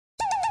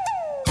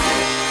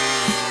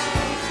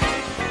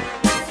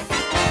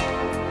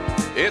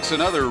It's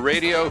another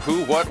Radio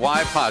Who, What,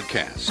 Why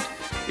podcast.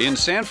 In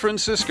San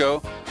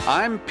Francisco,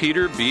 I'm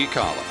Peter B.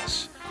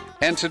 Collins.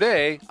 And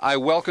today, I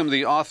welcome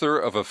the author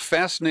of a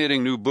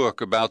fascinating new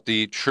book about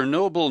the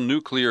Chernobyl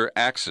nuclear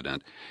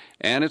accident.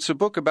 And it's a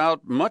book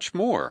about much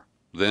more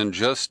than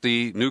just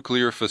the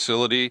nuclear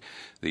facility,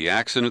 the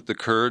accident that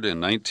occurred in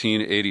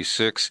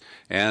 1986,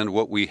 and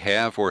what we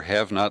have or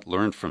have not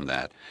learned from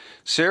that.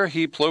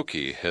 Serhii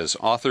Plokhy has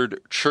authored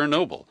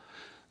Chernobyl,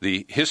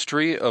 The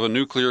History of a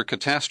Nuclear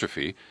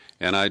Catastrophe,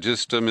 and I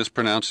just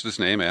mispronounced his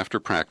name after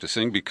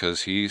practicing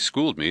because he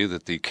schooled me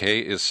that the K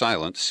is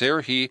silent.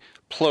 Serhii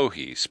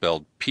Plokhy,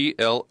 spelled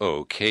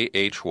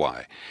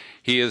P-L-O-K-H-Y.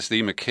 He is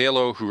the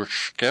Mikhailo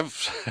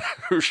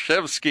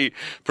Hrushevsky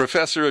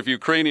Professor of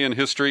Ukrainian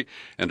History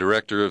and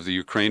Director of the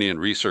Ukrainian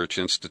Research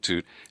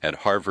Institute at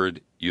Harvard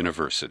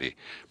University.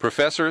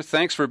 Professor,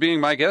 thanks for being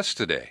my guest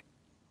today.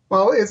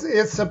 Well,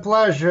 it's a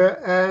pleasure,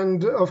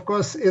 and of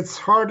course it's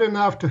hard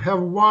enough to have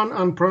one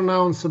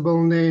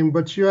unpronounceable name,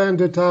 but you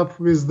ended up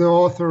with the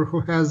author who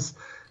has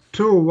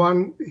two,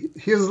 one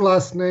his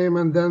last name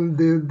and then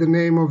the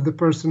name of the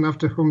person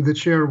after whom the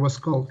chair was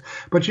called.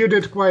 But you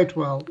did quite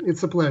well.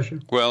 It's a pleasure.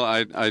 Well,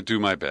 I do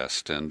my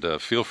best, and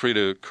feel free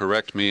to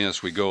correct me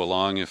as we go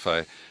along if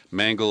I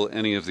mangle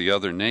any of the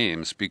other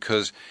names,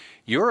 because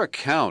your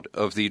account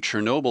of the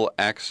Chernobyl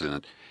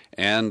accident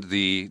and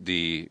the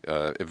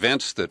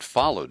events that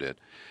followed it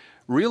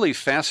really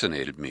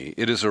fascinated me.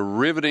 It is a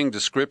riveting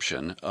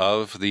description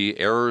of the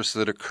errors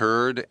that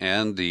occurred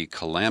and the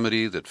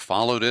calamity that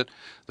followed it,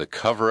 the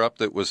cover-up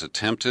that was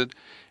attempted,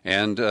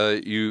 and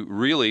you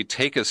really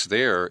take us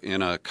there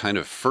in a kind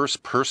of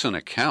first-person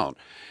account.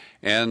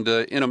 And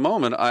in a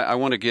moment, I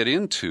want to get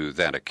into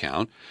that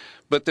account.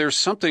 But there's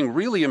something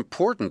really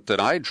important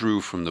that I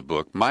drew from the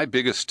book, my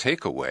biggest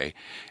takeaway,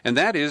 and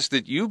that is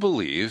that you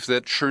believe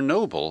that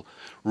Chernobyl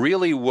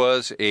really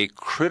was a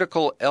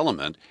critical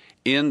element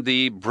in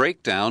the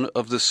breakdown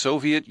of the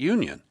Soviet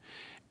Union.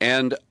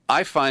 And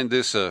I find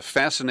this a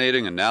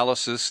fascinating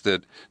analysis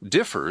that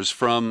differs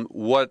from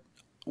what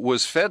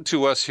was fed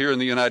to us here in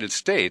the United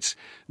States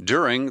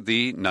during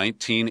the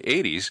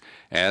 1980s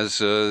as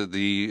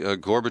the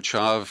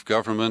Gorbachev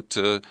government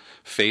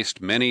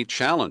faced many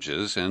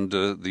challenges and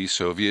the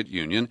Soviet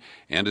Union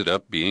ended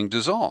up being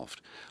dissolved.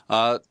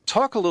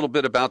 Talk a little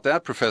bit about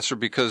that, Professor,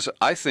 because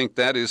I think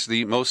that is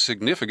the most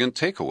significant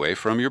takeaway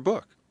from your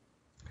book.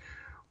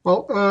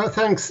 Well,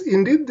 thanks.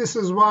 Indeed, this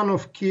is one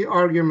of key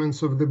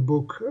arguments of the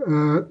book,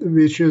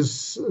 which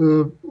is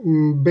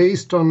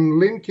based on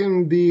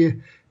linking the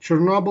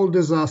Chernobyl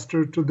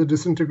disaster to the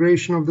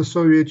disintegration of the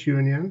Soviet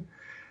Union.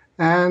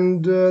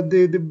 And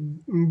the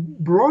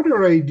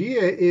broader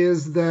idea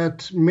is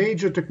that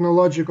major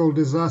technological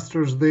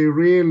disasters, they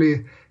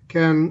really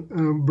can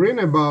bring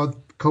about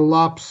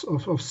collapse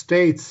of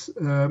states,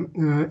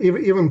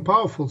 even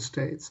powerful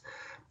states.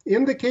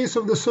 In the case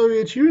of the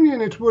Soviet Union,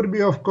 it would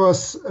be, of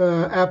course,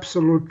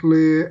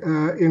 absolutely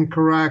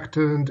incorrect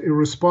and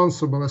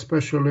irresponsible,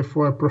 especially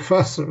for a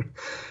professor,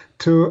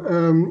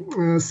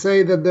 to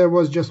say that there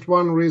was just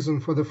one reason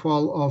for the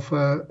fall of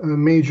a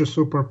major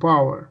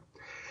superpower.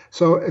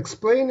 So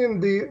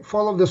explaining the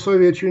fall of the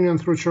Soviet Union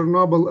through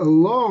Chernobyl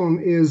alone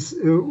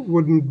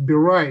wouldn't be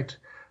right.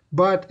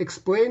 But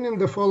explaining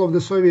the fall of the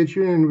Soviet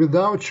Union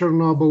without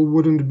Chernobyl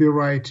wouldn't be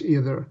right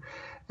either.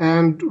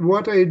 And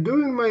what I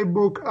do in my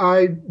book,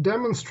 I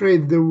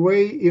demonstrate the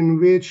way in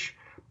which,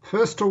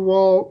 first of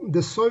all,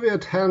 the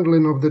Soviet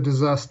handling of the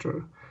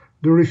disaster,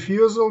 the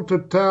refusal to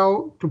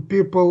tell to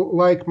people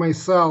like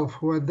myself,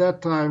 who at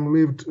that time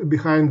lived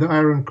behind the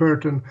Iron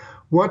Curtain,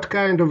 what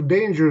kind of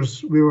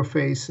dangers we were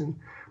facing.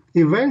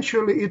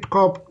 Eventually, it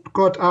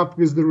caught up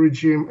with the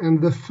regime,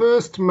 and the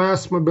first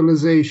mass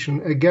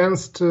mobilization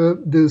against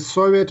the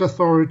Soviet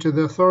authority,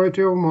 the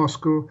authority of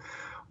Moscow,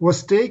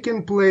 was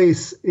taking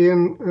place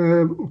in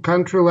a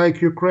country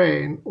like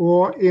Ukraine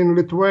or in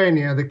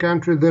Lithuania, the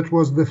country that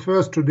was the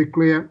first to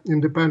declare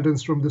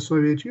independence from the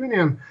Soviet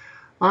Union,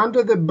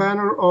 under the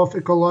banner of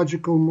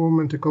ecological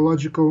movement,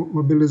 ecological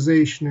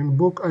mobilization. In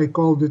book, I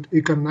called it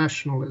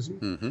eco-nationalism.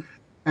 Mm-hmm.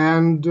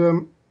 And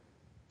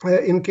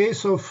in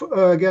case of,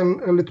 again,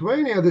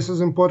 Lithuania, this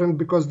is important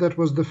because that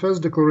was the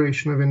first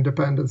declaration of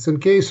independence. In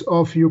case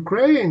of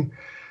Ukraine,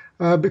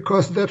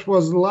 because that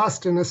was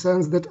last in a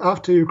sense that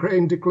after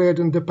Ukraine declared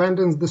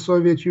independence, the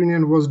Soviet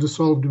Union was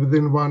dissolved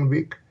within 1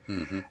 week.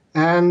 Mm-hmm.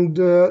 And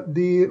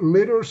the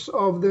leaders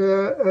of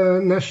the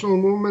national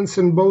movements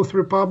in both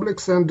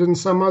republics and in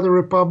some other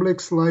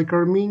republics like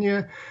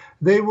Armenia,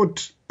 they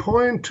would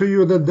point to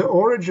you that the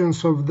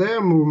origins of their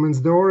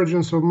movements, the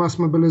origins of mass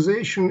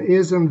mobilization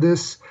is in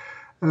this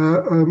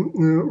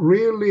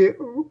really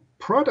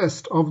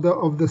protest of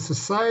the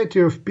society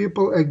of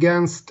people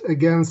against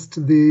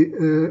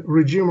the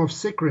regime of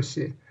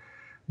secrecy.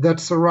 that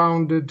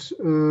surrounded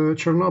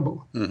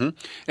Chernobyl. Mm-hmm.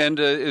 And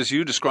as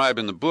you describe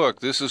in the book,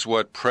 this is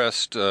what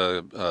pressed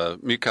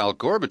Mikhail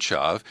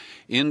Gorbachev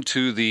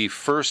into the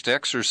first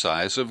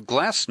exercise of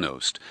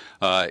glasnost.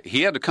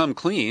 He had to come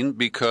clean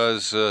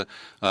because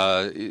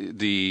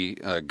the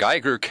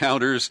Geiger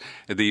counters,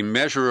 the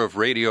measure of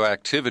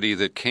radioactivity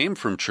that came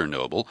from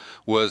Chernobyl,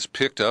 was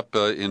picked up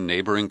in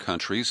neighboring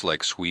countries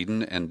like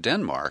Sweden and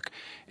Denmark.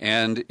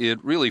 And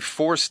it really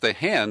forced the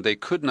hand. They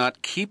could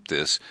not keep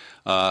this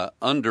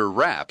under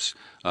wraps,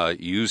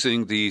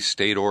 using the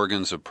state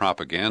organs of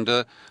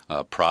propaganda,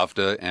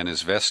 Pravda and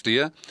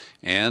Izvestia,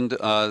 and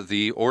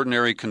the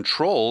ordinary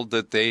control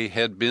that they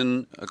had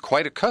been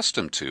quite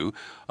accustomed to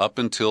up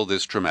until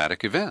this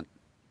dramatic event.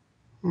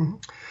 Mm-hmm.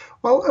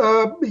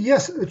 Well,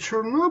 yes,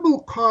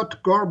 Chernobyl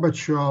caught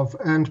Gorbachev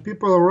and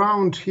people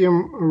around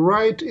him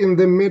right in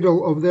the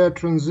middle of their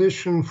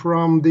transition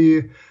from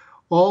the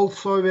old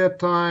Soviet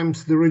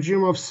times, the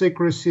regime of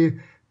secrecy,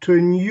 to a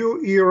new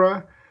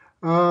era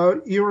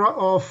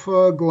of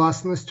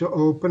glasnost to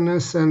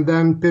openness, and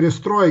then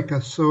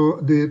perestroika, so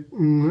the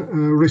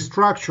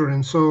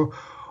restructuring. So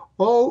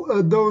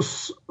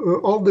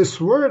all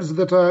these words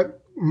that are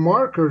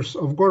markers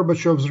of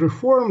Gorbachev's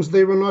reforms,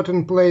 they were not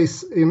in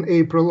place in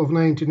April of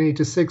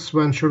 1986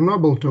 when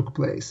Chernobyl took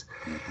place.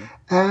 Mm-hmm.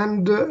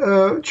 And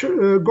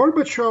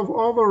Gorbachev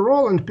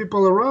overall and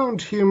people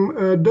around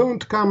him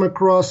don't come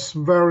across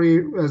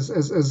very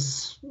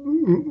as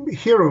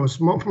heroes,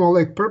 more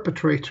like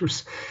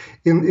perpetrators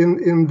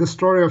in the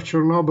story of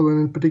Chernobyl,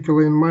 and in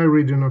particular in my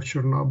reading of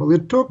Chernobyl.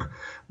 It took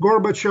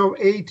Gorbachev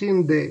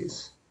 18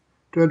 days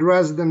to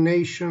address the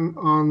nation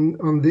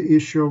on the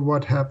issue of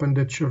what happened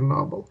at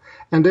Chernobyl.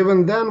 And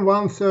even then,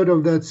 1/3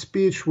 of that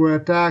speech were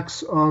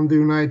attacks on the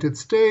United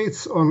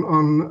States,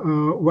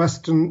 on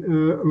Western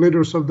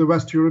leaders of the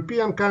West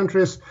European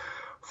countries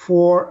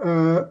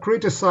for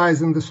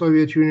criticizing the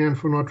Soviet Union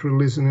for not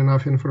releasing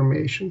enough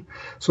information.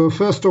 So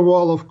first of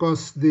all, of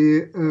course,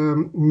 the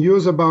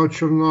news about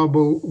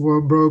Chernobyl were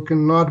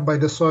broken not by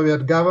the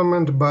Soviet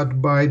government,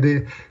 but by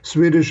the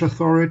Swedish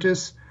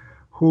authorities,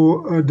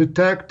 who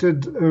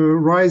detected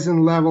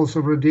rising levels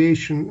of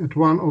radiation at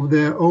one of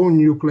their own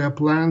nuclear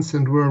plants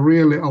and were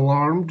really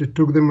alarmed. It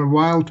took them a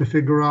while to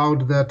figure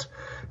out that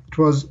it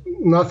was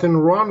nothing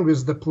wrong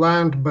with the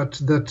plant, but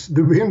that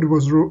the wind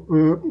was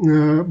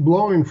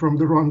blowing from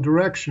the wrong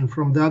direction,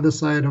 from the other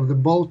side of the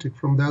Baltic,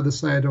 from the other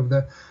side of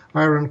the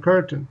Iron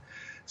Curtain.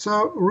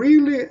 So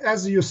really,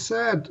 as you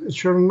said,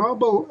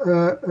 Chernobyl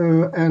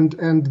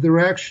and the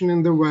reaction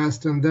in the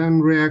West and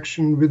then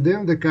reaction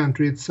within the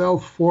country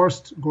itself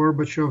forced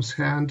Gorbachev's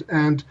hand,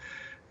 and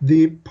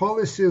the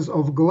policies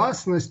of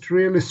glasnost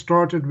really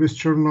started with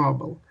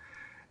Chernobyl.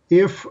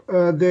 If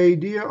the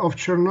idea of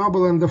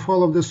Chernobyl and the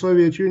fall of the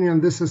Soviet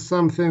Union, this is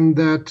something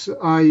that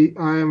I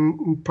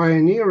am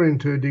pioneering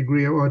to a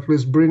degree, or at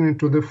least bringing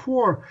to the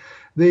fore,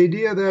 the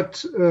idea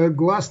that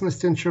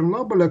glasnost and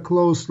Chernobyl are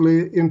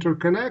closely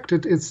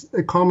interconnected, it's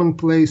a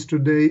commonplace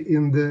today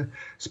in the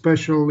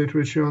special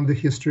literature on the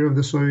history of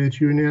the Soviet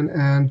Union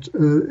and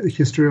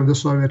history of the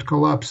Soviet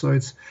collapse. So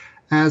it's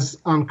as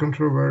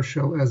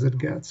uncontroversial as it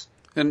gets.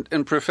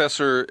 And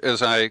Professor,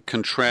 as I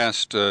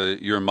contrast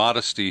your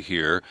modesty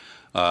here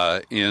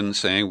in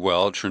saying,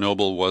 well,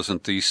 Chernobyl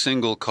wasn't the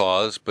single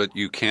cause, but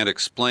you can't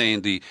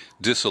explain the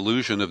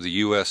dissolution of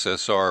the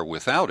USSR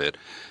without it,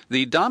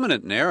 the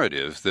dominant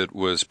narrative that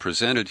was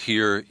presented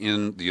here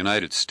in the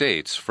United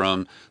States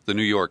from the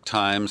New York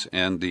Times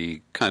and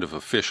the kind of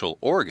official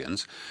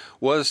organs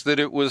was that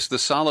it was the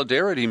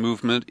solidarity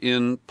movement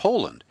in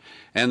Poland,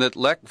 and that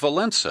Lech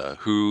Walesa,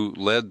 who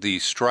led the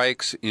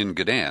strikes in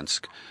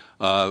Gdansk,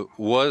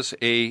 was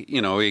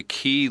a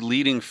key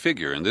leading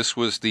figure, and this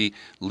was the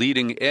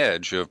leading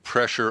edge of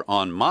pressure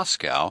on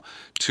Moscow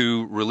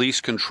to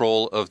release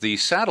control of the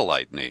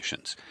satellite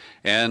nations.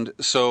 And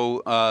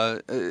so,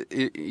 I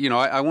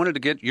wanted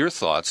to get your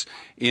thoughts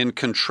in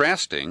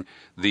contrasting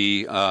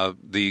the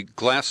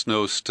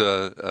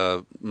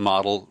glasnost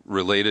model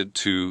related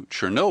to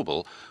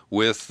Chernobyl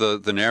with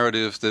the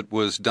narrative that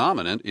was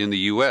dominant in the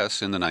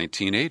U.S. in the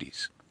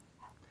 1980s.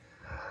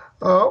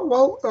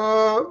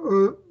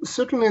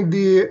 Certainly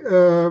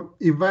the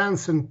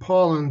events in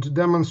Poland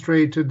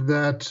demonstrated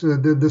that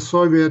the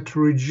Soviet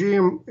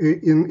regime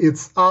in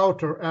its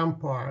outer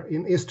empire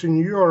in Eastern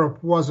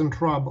Europe was in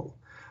trouble,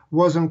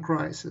 was in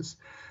crisis.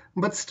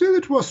 But still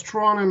it was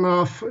strong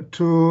enough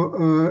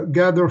to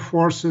gather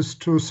forces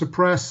to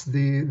suppress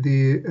the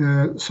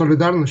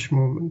Solidarność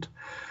movement.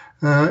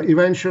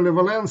 Eventually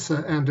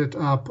Walesa ended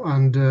up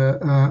under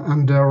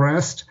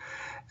arrest.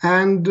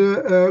 And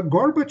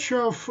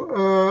Gorbachev,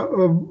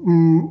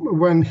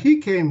 when he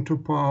came to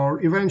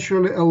power,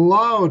 eventually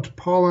allowed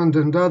Poland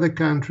and other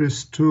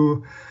countries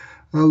to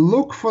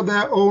look for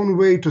their own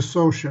way to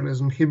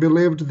socialism. He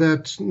believed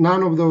that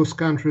none of those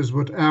countries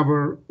would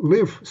ever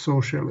live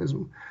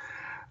socialism.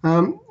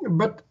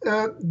 But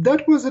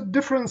that was a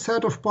different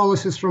set of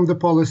policies from the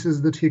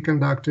policies that he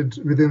conducted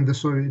within the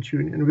Soviet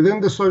Union. Within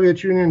the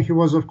Soviet Union, he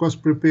was, of course,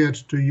 prepared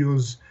to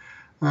use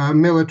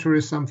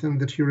military, something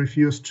that he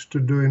refused to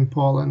do in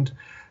Poland.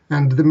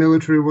 and the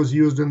military was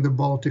used in the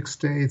Baltic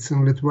states,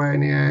 in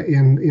Lithuania,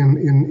 in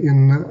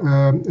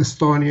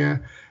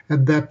Estonia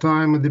at that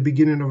time, at the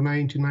beginning of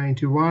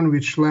 1991,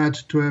 which led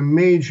to a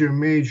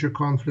major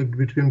conflict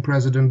between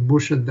President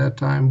Bush at that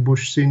time,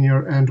 Bush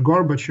Sr. and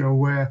Gorbachev,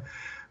 where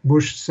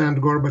Bush sent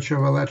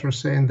Gorbachev a letter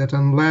saying that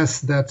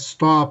unless that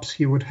stops,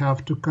 he would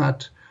have to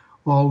cut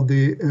all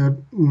the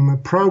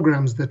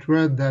programs that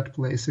were at that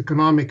place,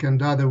 economic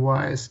and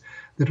otherwise,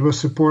 that were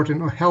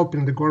supporting or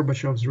helping the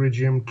Gorbachev's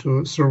regime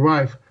to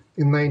survive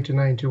in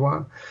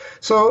 1991.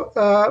 So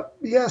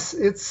yes,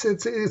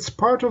 it's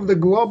part of the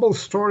global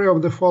story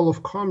of the fall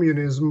of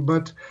communism,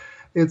 but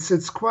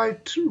it's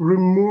quite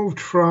removed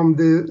from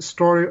the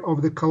story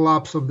of the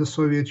collapse of the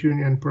Soviet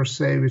Union per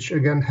se, which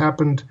again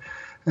happened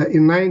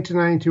in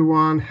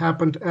 1991,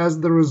 happened as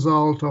the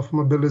result of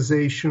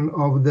mobilization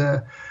of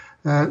the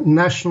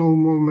national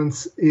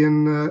movements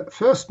in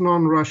first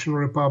non-Russian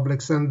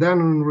republics, and then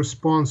in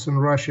response in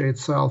Russia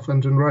itself.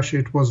 And in Russia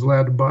it was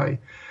led by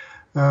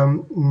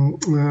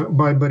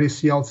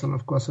Boris Yeltsin,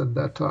 of course, at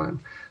that time.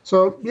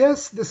 So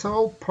yes, these are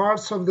all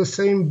parts of the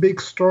same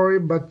big story,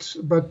 but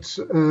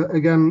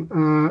again,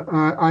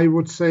 I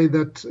would say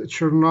that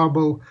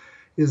Chernobyl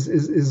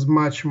is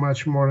much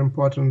more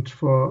important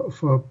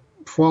for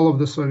fall of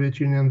the Soviet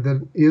Union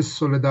than is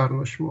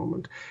Solidarność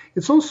movement.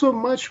 It's also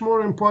much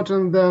more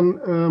important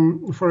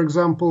than, for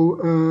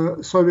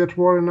example, Soviet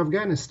war in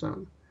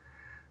Afghanistan.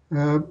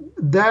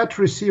 That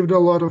received a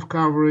lot of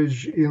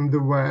coverage in the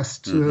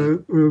West.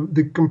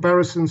 The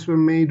comparisons were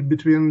made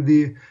between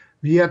the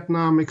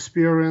Vietnam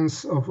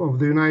experience of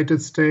the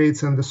United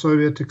States and the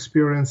Soviet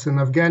experience in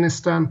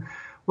Afghanistan.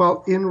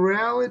 Well, in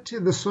reality,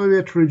 the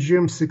Soviet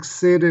regime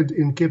succeeded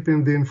in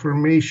keeping the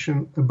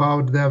information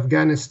about the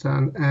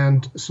Afghanistan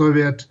and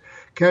Soviet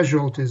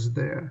casualties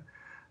there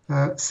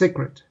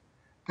secret.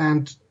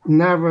 And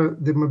never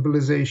the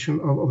mobilization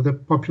of the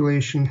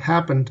population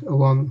happened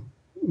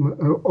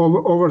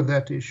over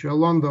that issue,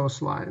 along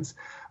those lines.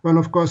 When,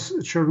 of course,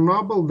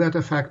 Chernobyl, that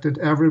affected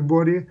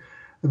everybody.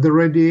 The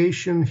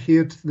radiation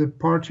hit the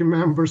party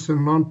members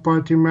and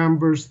non-party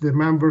members, the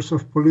members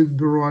of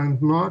Politburo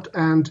and not,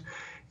 and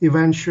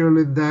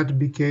eventually that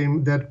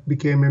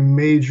became a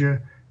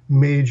major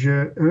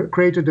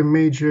created a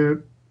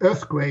major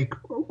earthquake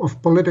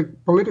of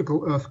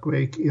political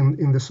earthquake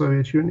in the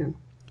Soviet Union.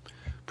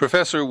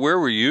 Professor, where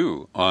were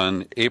you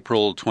on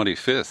April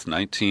 25th,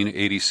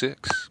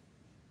 1986?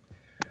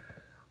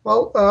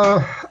 Well,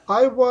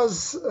 I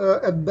was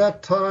at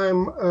that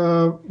time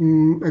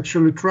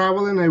actually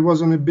traveling. I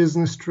was on a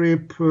business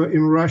trip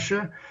in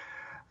Russia.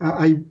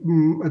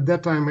 At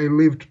that time, I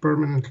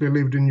permanently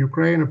lived in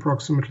Ukraine,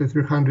 approximately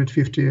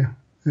 350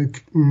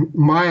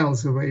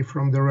 miles away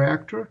from the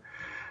reactor.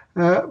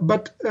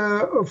 But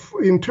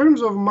in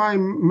terms of my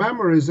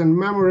memories and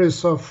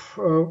memories of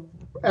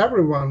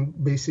everyone,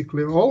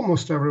 basically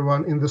almost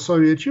everyone in the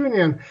Soviet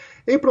Union,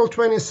 April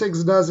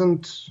 26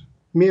 doesn't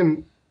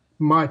mean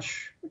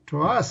much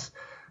to us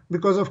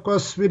because, of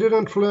course, we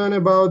didn't learn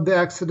about the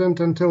accident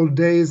until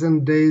days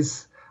and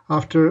days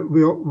after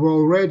we were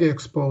already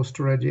exposed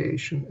to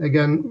radiation.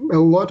 Again, a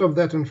lot of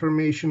that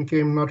information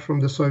came not from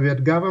the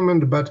Soviet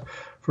government, but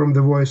from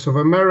the Voice of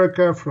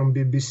America, from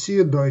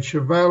BBC, Deutsche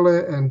Welle,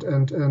 and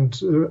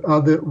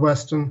other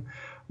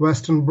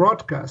Western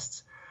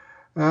broadcasts.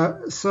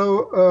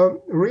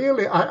 So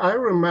really, I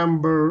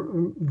remember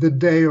the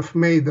day of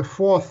May the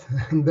 4th,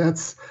 and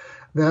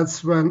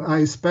that's when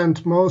I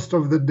spent most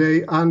of the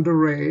day under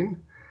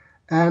rain.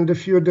 And a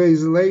few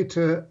days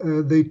later,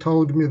 they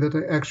told me that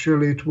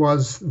actually it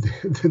was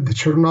the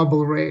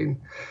Chernobyl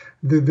rain.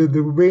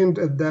 The wind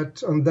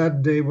on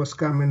that day was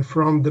coming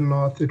from the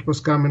north. It was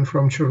coming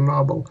from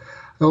Chernobyl.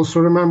 I also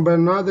remember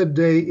another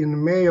day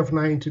in May of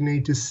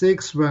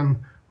 1986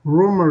 when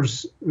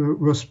rumors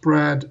were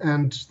spread,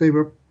 and they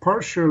were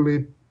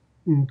partially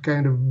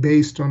kind of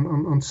based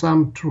on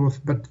some truth,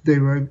 but they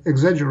were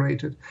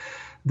exaggerated,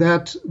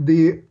 that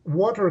the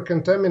water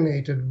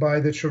contaminated by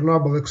the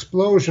Chernobyl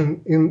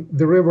explosion in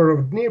the river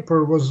of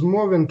Dnieper was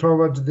moving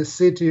towards the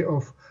city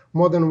of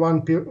more than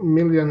 1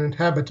 million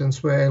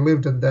inhabitants where I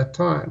lived at that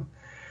time.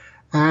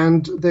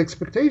 And the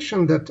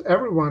expectation that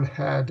everyone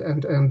had,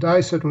 and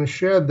I certainly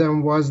shared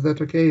them, was that,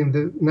 okay, in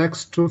the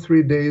next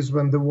 2-3 days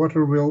when the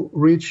water will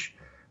reach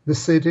the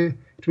city,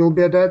 it will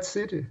be a dead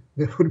city.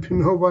 There would be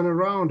no one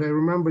around. I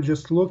remember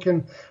just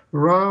looking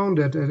around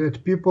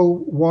at people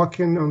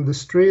walking on the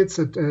streets,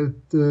 at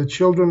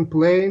children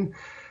playing,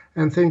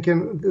 and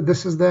thinking,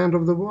 this is the end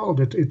of the world.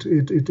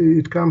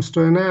 It comes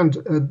to an end.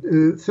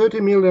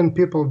 30 million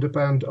people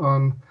depend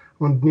on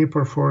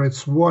Dnieper for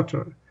its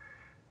water.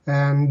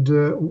 And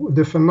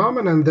the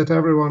phenomenon that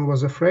everyone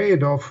was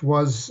afraid of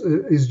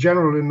is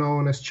generally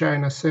known as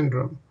China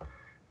syndrome,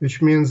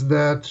 which means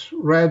that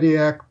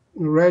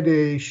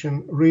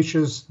radiation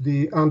reaches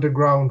the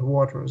underground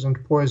waters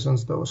and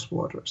poisons those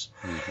waters.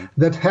 Mm-hmm.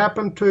 That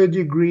happened to a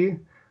degree,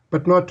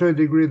 but not to a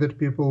degree that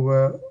people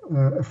were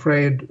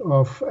afraid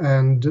of.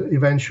 And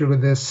eventually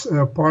these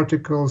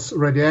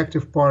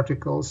radioactive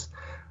particles,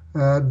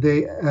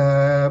 They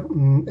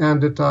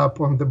ended up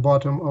on the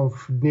bottom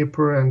of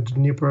Dnieper and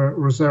Dnieper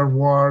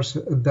reservoirs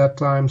at that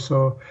time,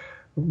 so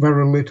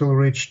very little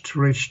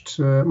reached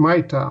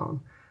my town.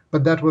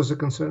 But that was a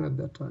concern at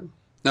that time.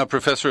 Now,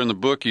 Professor, in the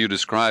book you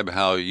describe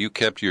how you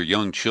kept your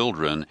young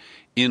children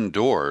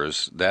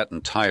indoors that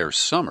entire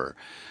summer.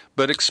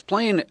 But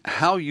explain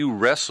how you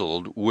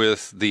wrestled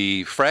with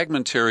the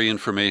fragmentary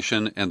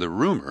information and the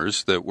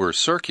rumors that were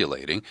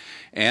circulating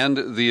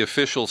and the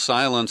official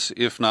silence,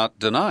 if not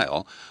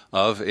denial,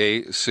 of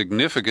a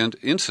significant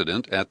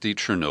incident at the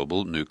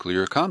Chernobyl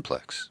nuclear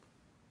complex.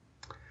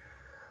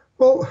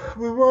 Well,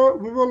 we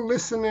were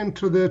listening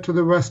to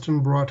the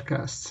Western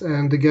broadcasts,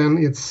 and again,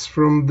 it's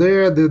from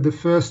there that the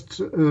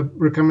first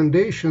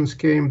recommendations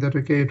came that,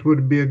 okay, it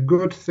would be a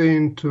good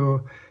thing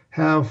to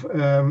have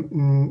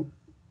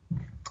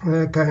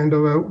kind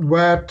of a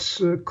wet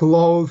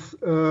cloth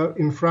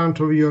in front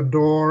of your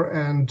door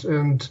and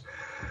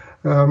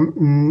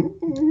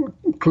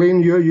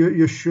clean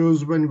your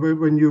shoes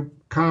when you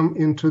come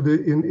into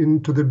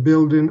the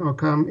building or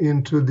come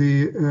into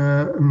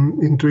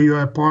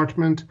your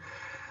apartment.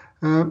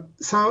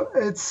 So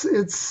it's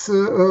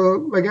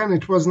again,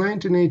 it was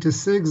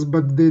 1986,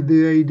 but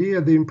the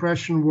idea, the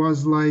impression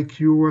was like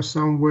you were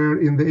somewhere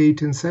in the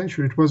 18th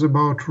century. It was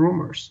about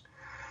rumors.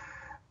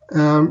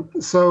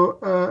 So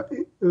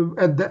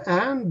at the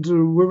end,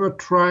 we were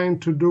trying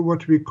to do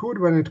what we could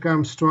when it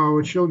comes to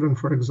our children,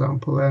 for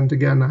example. And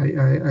again,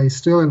 I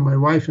still, and my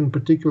wife in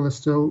particular,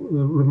 still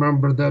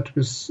remember that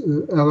with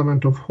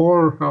element of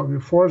horror, how we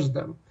forced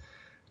them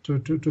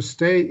to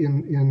stay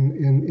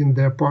in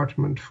the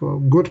apartment for a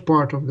good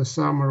part of the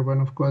summer,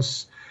 when, of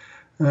course,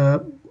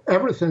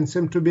 everything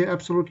seemed to be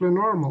absolutely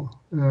normal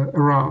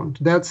around.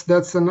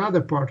 That's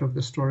another part of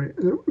the story.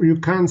 You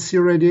can't see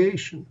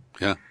radiation.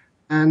 Yeah.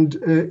 And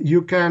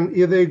you can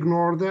either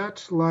ignore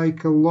that,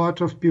 like a lot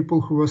of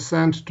people who were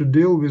sent to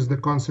deal with the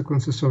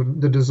consequences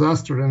of the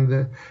disaster in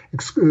the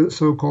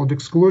so-called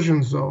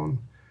exclusion zone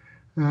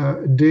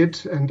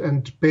did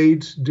and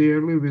paid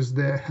dearly with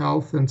their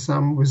health and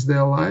some with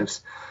their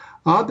lives.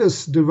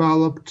 Others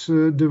developed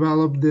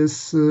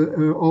this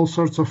all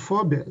sorts of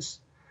phobias.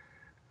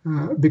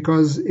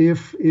 Because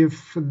if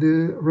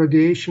the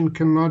radiation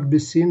cannot be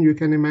seen, you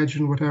can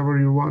imagine whatever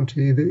you want,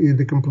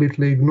 either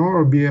completely ignore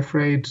or be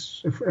afraid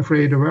of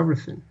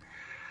everything.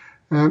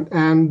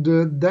 And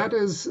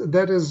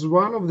that is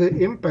one of the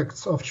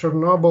impacts of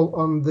Chernobyl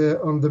on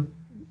the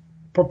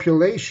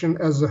population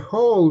as a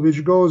whole,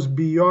 which goes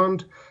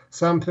beyond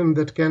something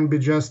that can be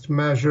just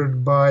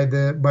measured by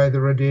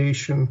the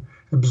radiation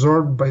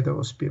absorbed by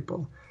those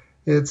people.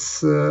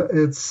 It's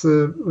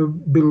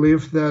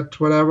belief that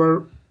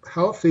whatever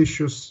health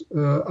issues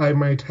I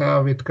might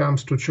have, it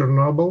comes to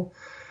Chernobyl,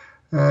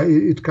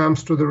 it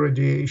comes to the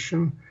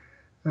radiation,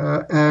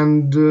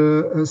 and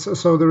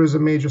so there is a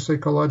major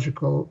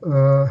psychological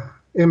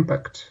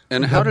impact.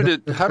 And how did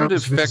it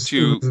affect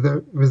you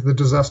with the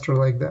disaster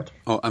like that?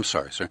 Oh, I'm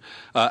sorry, sir.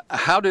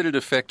 How did it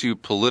affect you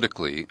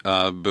politically?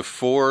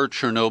 Before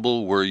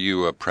Chernobyl, were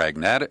you a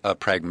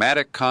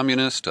pragmatic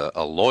communist,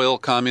 a loyal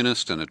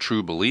communist, and a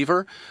true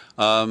believer?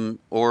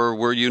 Or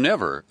were you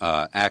never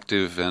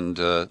active and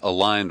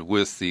aligned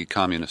with the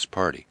Communist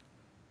Party?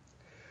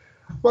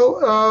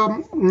 Well,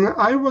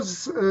 I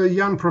was a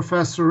young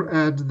professor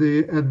at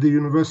the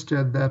university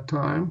at that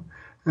time,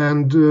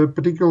 and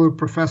particularly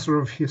professor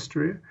of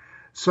history.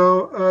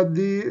 So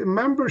the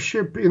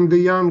membership in the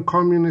Young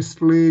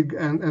Communist League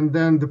and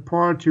then the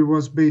party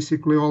was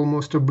basically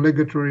almost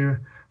obligatory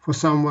for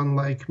someone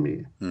like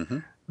me. Mm-hmm.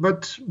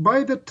 But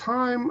by the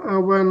time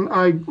when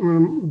I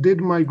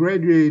did my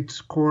graduate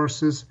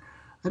courses,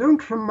 I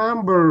don't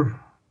remember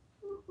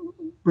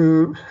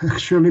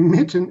actually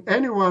meeting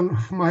anyone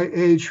of my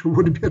age who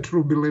would be a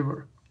true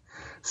believer.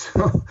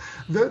 So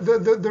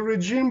the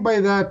regime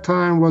by that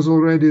time was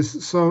already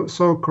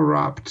so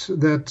corrupt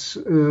that,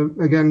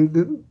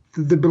 again,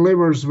 the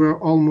believers were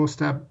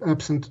almost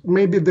absent.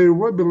 Maybe there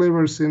were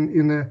believers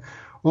in a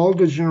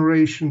older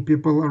generation,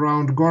 people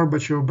around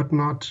Gorbachev, but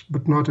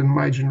not in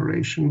my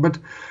generation. But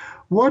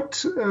what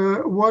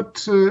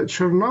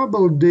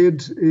Chernobyl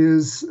did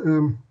is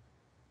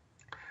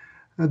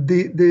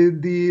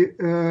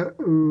the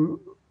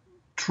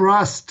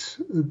trust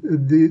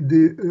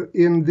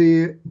in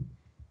the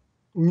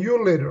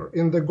new leader,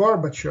 in the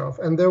Gorbachev,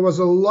 and there was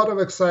a lot of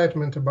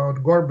excitement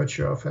about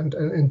Gorbachev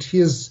and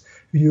his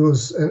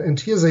views and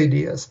his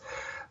ideas.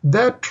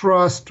 That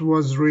trust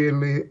was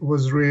really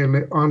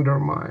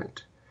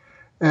undermined.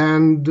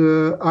 And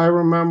I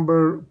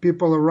remember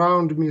people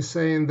around me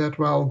saying that,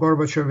 well,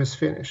 Gorbachev is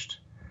finished.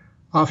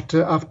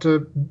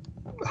 After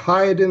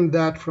hiding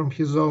that from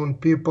his own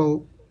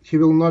people, he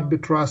will not be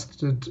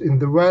trusted in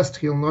the West,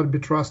 he will not be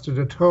trusted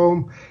at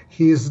home,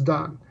 he is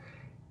done.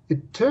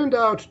 It turned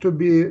out to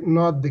be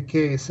not the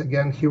case.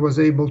 Again, he was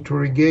able to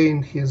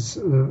regain his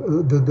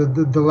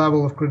the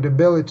level of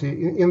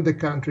credibility in the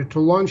country to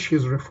launch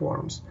his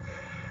reforms.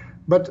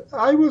 But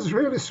I was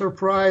really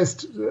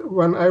surprised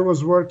when I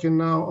was working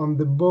now on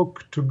the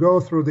book to go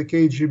through the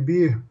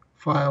KGB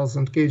files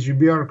and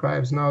KGB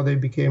archives. Now they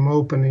became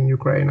open in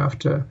Ukraine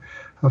after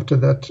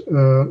that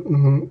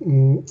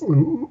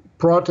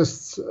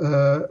protests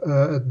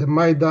at the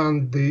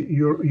Maidan, the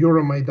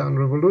Euromaidan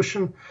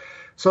revolution.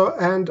 So,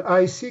 and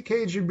I see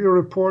KGB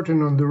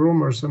reporting on the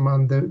rumors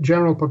among the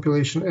general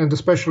population and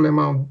especially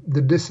among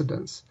the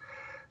dissidents.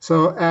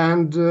 So,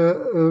 and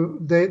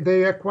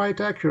they are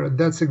quite accurate.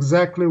 That's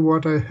exactly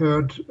what I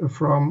heard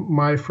from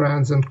my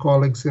friends and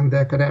colleagues in the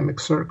academic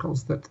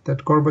circles, that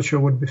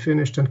Gorbachev would be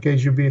finished, and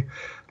KGB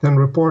then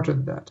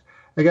reported that.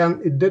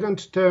 Again, it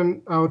didn't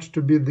turn out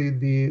to be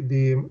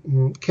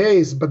the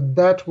case, but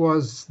that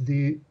was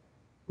the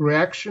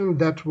reaction,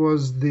 that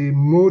was the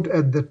mood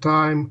at the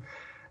time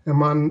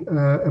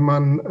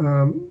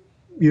among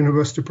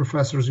university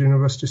professors,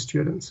 university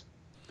students.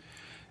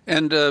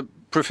 And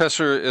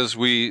Professor, as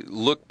we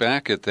look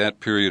back at that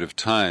period of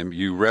time,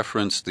 you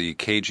referenced the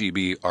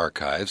KGB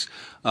archives.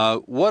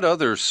 What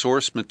other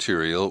source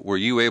material were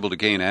you able to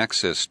gain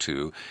access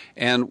to?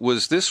 And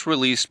was this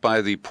released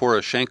by the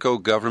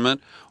Poroshenko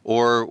government,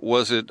 or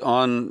was it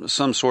on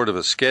some sort of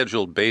a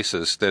scheduled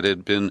basis that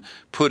had been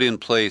put in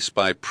place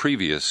by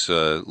previous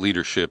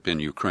leadership in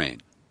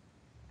Ukraine?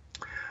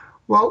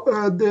 Well,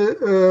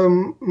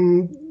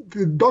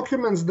 the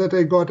documents that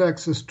I got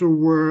access to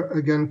were,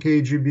 again,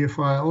 KGB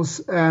files,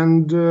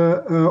 and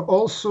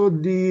also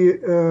the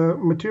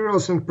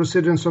materials and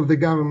proceedings of the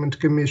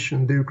government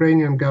commission, the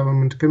Ukrainian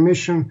government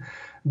commission,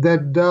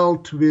 that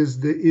dealt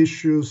with the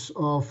issues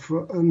of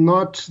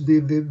not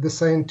the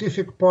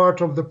scientific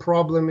part of the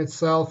problem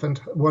itself and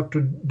what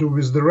to do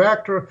with the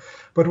reactor,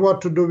 but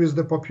what to do with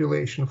the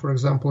population. For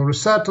example,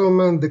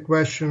 resettlement, the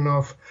question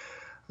of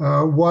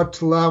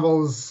what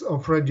levels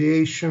of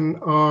radiation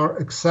are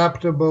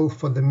acceptable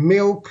for the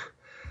milk,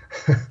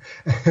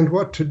 and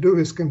what to do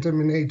with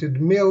contaminated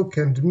milk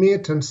and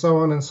meat, and so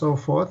on and so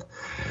forth.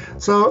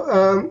 So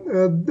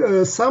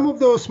some of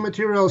those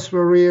materials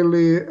were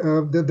really,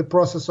 the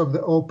process of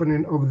the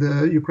opening of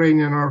the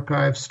Ukrainian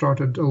archives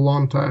started a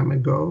long time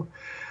ago.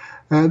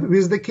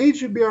 With the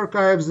KGB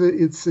archives,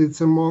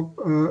 it's a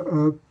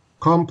more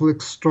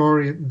complex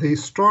story. They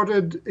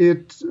started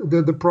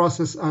the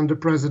process under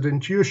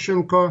President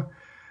Yushchenko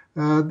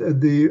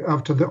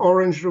after the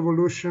Orange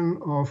Revolution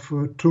of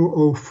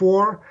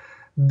 2004.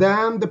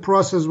 Then the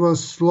process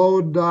was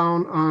slowed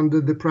down under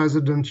the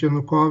President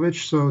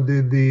Yanukovych, so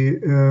the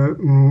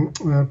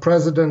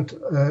president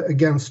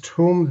against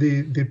whom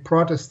the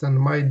protest and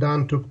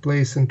Maidan took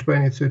place in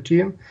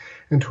 2013,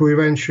 and who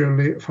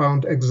eventually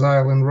found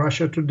exile in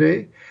Russia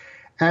today.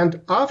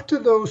 And after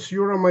those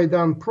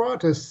Euromaidan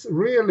protests,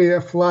 really a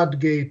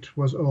floodgate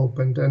was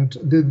opened, and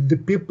the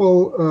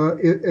people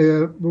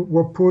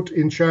were put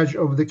in charge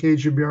of the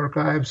KGB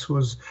archives,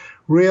 whose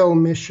real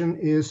mission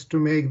is to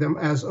make them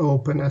as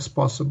open as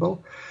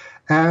possible.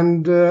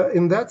 And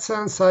in that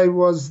sense,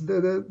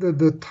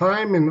 the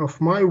timing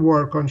of my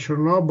work on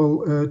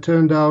Chernobyl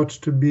turned out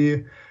to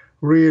be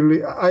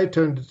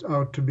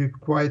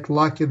quite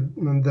lucky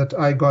that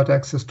I got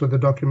access to the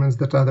documents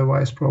that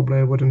otherwise probably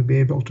I wouldn't be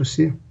able to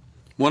see.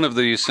 One of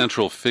the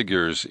central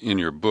figures in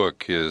your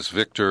book is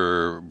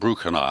Viktor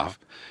Bryukhanov,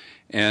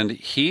 and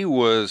he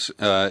was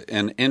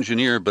an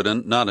engineer, but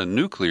not a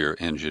nuclear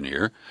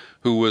engineer,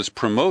 who was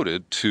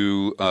promoted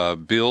to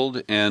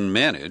build and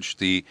manage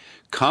the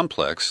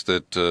complex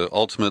that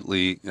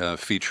ultimately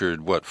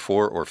featured,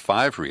 4 or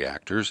 5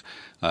 reactors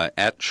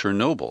at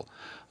Chernobyl.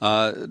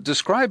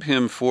 Describe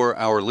him for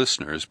our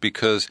listeners,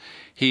 because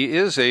he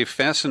is a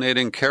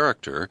fascinating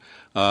character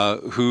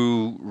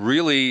who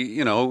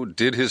really,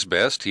 did his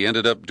best. He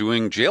ended up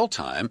doing jail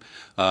time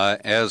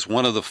as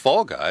one of the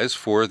fall guys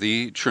for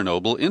the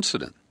Chernobyl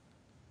incident.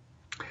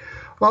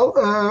 Well,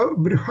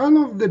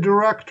 Bryukhanov, the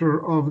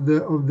director of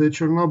the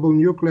Chernobyl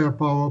nuclear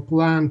power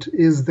plant,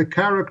 is the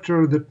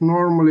character that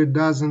normally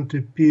doesn't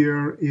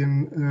appear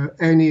in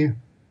any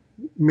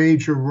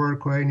major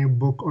work or any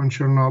book on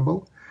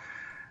Chernobyl.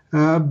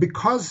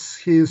 Because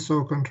he is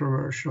so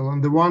controversial.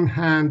 On the one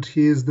hand,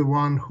 he is the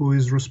one who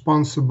is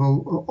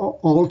responsible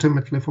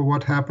ultimately for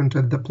what happened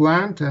at the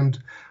plant and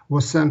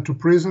was sent to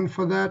prison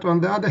for that.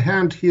 On the other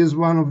hand, he is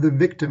one of the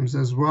victims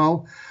as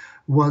well,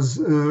 was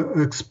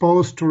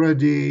exposed to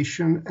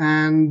radiation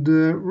and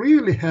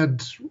really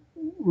had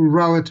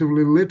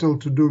relatively little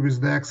to do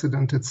with the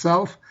accident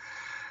itself.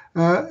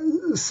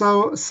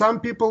 So some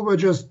people were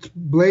just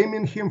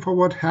blaming him for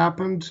what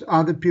happened.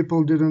 Other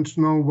people didn't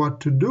know what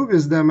to do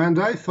with them. And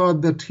I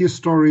thought that his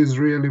story is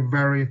really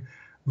very,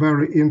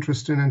 very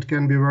interesting and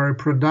can be very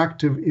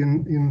productive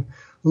in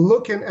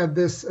looking at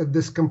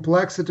this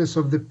complexities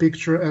of the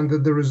picture, and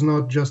that there is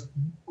not just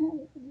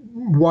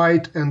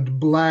white and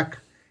black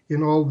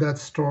in all that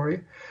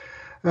story.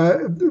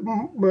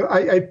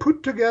 I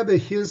put together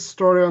his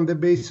story on the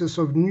basis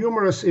of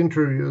numerous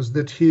interviews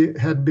that he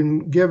had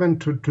been given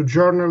to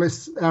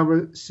journalists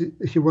ever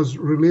he was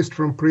released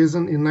from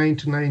prison in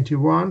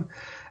 1991.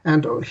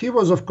 And he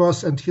was, of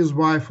course, and his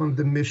wife on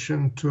the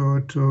mission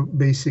to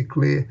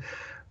basically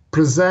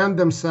present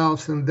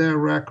themselves and their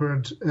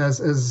record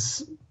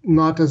as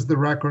not as the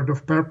record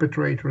of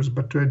perpetrators,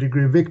 but to a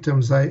degree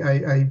victims.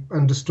 I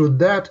understood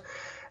that.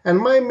 And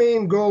my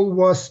main goal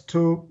was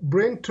to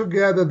bring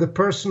together the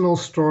personal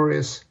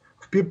stories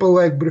of people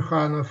like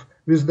Bryukhanov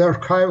with the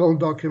archival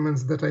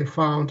documents that I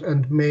found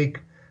and make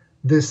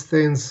these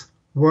things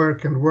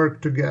work and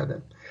work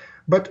together.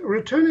 But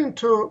returning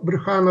to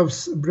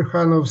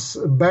Brykhanov's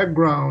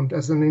background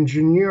as an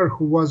engineer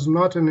who was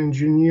not an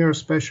engineer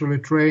specially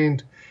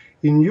trained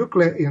in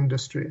nuclear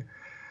industry,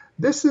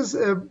 this is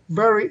a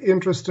very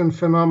interesting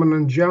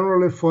phenomenon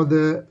generally for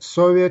the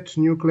Soviet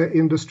nuclear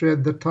industry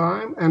at the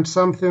time, and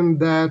something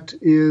that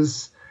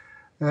is,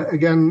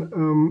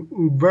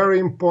 very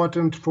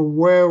important for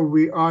where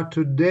we are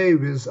today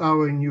with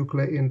our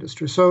nuclear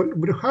industry. So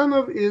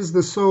Brykhanov is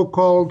the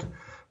so-called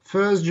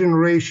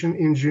first-generation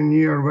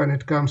engineer when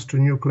it comes to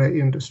nuclear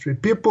industry.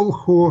 People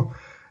who,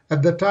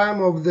 at the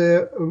time of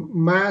the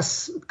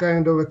mass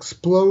kind of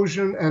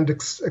explosion and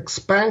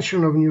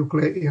expansion of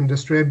nuclear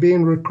industry, are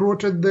being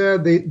recruited there.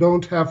 They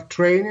don't have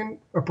training,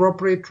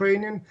 appropriate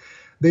training.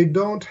 They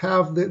don't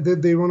have,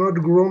 they were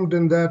not groomed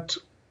in that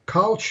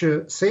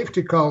culture,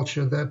 safety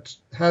culture that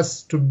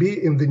has to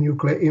be in the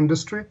nuclear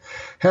industry,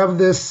 have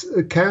this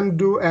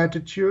can-do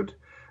attitude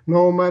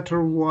no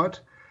matter what.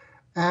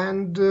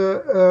 And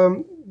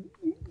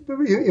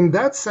in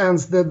that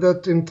sense,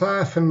 that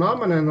entire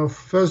phenomenon of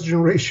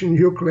first-generation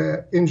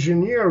nuclear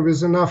engineer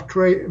with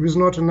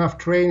not enough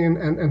training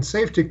and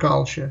safety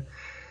culture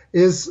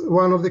is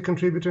one of the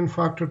contributing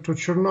factors to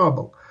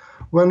Chernobyl.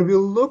 When we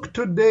look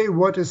today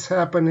what is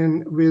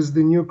happening with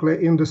the nuclear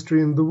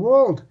industry in the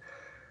world,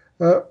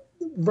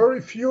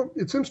 very few,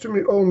 it seems to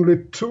me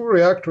only 2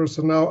 reactors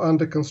are now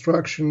under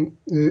construction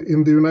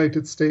in the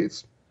United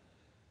States.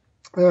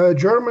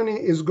 Germany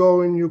is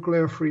going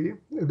nuclear-free.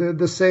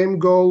 The same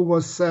goal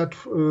was set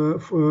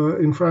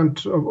in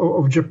front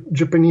of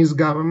Japanese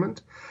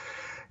government.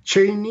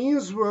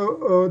 Chinese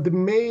were the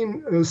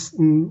main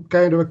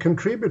kind of a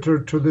contributor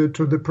to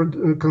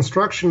the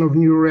construction of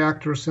new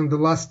reactors in the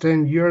last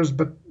 10 years,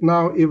 but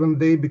now even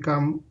they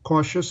become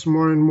cautious,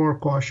 more and more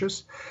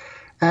cautious.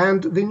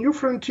 And the new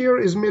frontier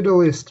is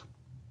Middle East.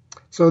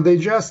 So they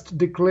just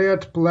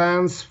declared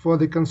plans for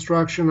the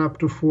construction up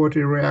to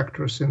 40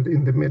 reactors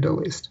in the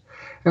Middle East.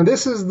 And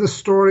this is the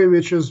story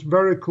which is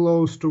very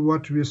close to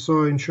what we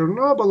saw in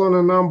Chernobyl on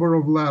a number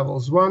of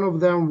levels. One of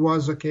them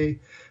was, okay,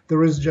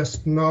 there is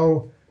just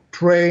no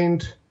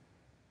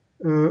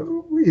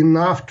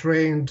enough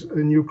trained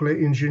nuclear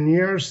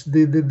engineers.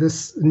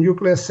 This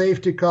nuclear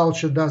safety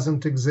culture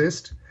doesn't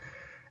exist.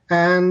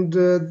 And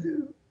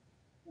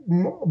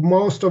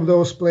most of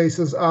those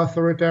places are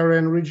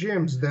authoritarian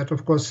regimes that,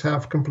 of course,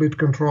 have complete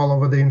control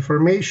over the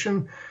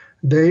information.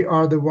 They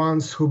are the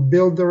ones who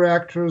build the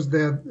reactors.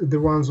 They're the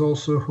ones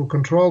also who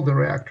control the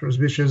reactors,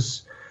 which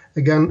is,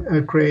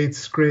 again,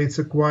 creates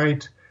a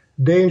quite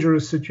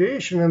dangerous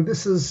situation. And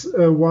this is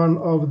one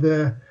of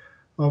the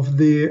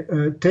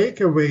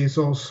takeaways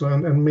also,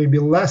 and maybe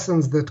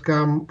lessons that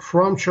come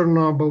from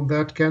Chernobyl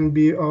that can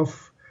be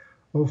of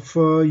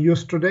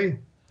use today.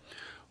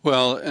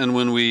 Well, and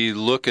when we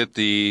look at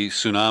the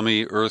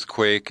tsunami,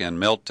 earthquake, and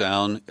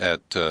meltdown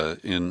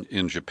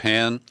in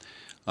Japan,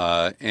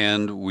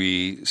 and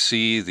we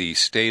see the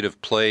state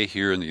of play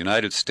here in the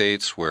United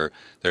States, where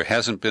there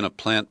hasn't been a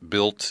plant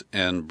built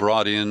and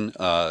brought in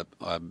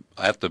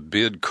at the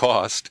bid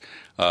cost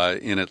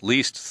in at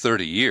least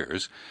 30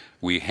 years.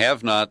 We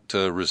have not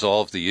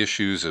resolved the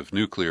issues of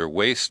nuclear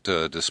waste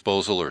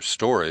disposal or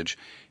storage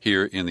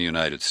here in the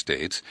United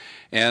States.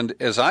 And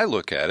as I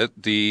look at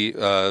it,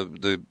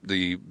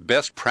 the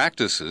best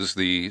practices,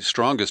 the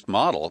strongest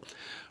model,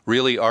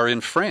 really are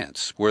in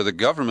France, where the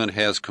government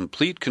has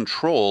complete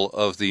control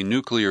of the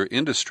nuclear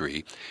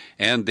industry,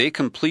 and they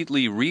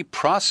completely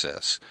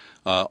reprocess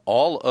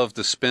all of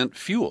the spent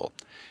fuel.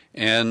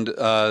 And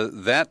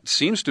that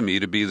seems to me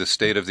to be the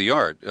state of the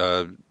art.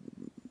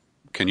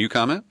 Can you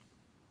comment?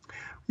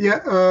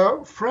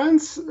 Yeah,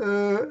 France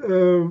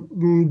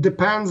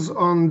depends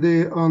on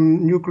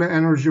nuclear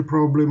energy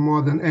probably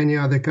more than any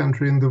other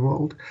country in the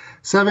world.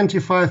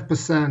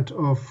 75%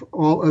 of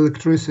all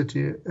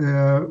electricity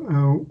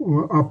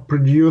are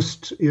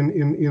produced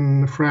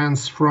in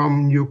France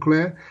from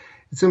nuclear.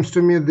 It seems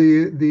to me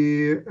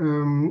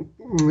the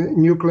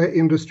nuclear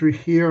industry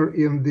here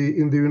in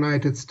the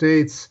United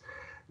States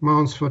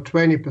amounts for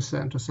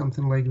 20% or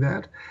something like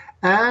that.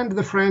 And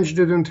the French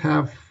didn't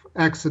have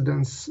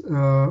accidents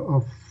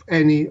of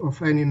any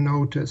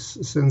notice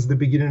since the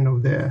beginning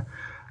of their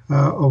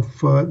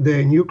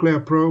nuclear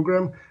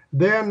program.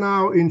 They are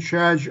now in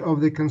charge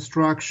of the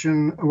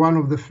construction. One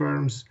of the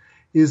firms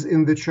is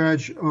in the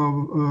charge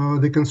of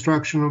the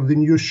construction of the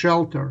new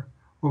shelter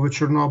of a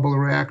Chernobyl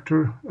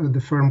reactor, the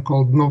firm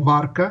called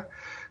Novarka.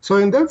 So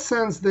in that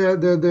sense,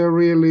 they're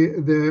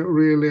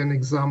really an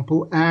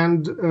example.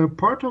 And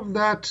part of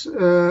that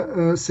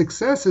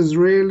success is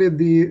really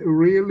the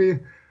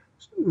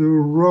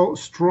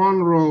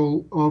strong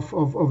role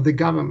of the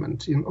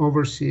government in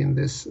overseeing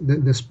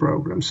this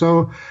program.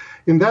 So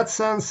in that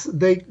sense,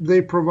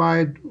 they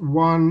provide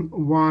one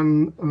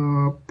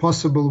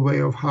possible way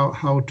of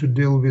how to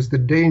deal with the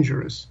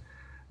dangers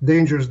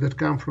that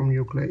come from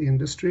nuclear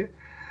industry.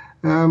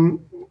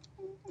 Another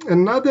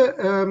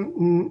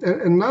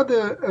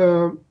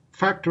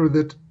factor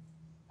that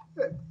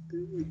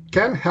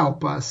can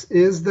help us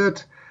is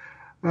that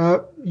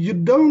you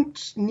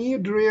don't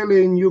need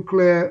really a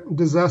nuclear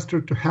disaster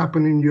to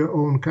happen in your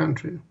own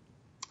country.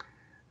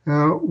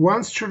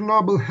 Once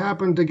Chernobyl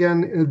happened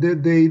again,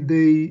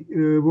 they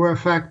were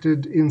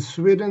affected in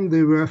Sweden,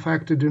 they were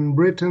affected in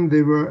Britain,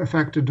 they were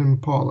affected in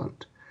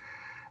Poland.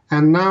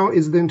 And now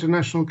it's the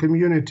international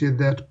community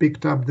that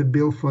picked up the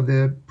bill for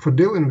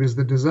dealing with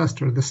the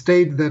disaster. The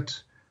state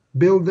that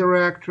built the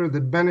reactor,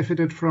 that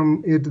benefited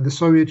from it, the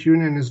Soviet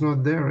Union, is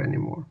not there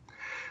anymore.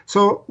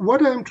 So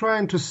what I'm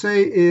trying to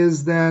say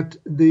is that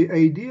the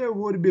idea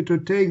would be to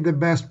take the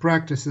best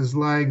practices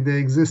like they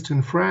exist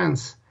in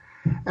France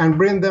and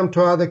bring them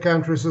to other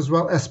countries as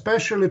well,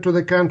 especially to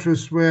the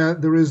countries where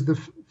there is the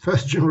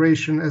first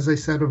generation, as I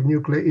said, of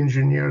nuclear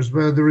engineers,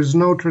 where there is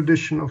no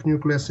tradition of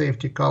nuclear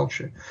safety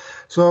culture.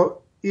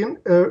 So in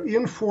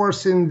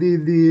enforcing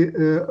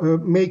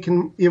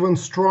making even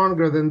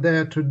stronger than they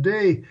are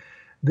today,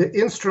 the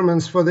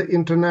instruments for the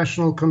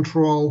international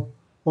control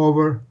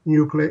over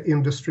nuclear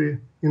industry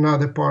in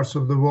other parts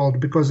of the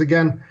world. Because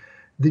again,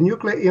 the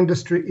nuclear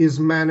industry is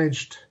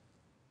managed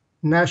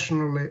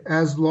nationally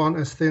as long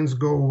as things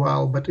go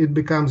well, but it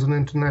becomes an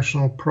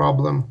international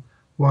problem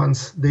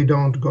once they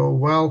don't go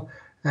well.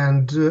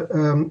 And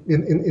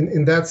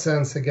in that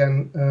sense,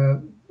 again,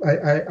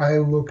 I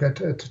look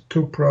at a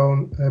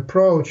two-pronged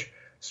approach,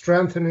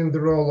 strengthening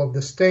the role of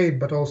the state,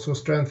 but also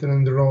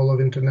strengthening the role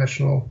of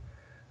international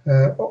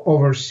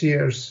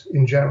overseers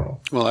in general.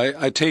 Well,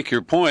 I take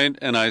your point,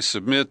 and I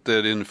submit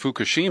that in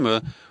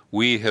Fukushima,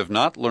 we have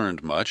not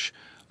learned much.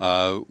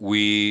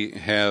 We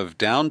have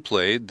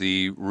downplayed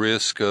the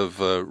risk of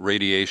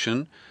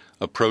radiation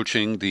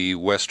approaching the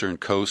western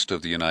coast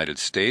of the United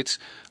States.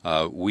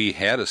 We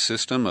had a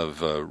system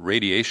of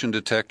radiation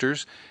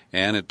detectors,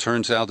 and it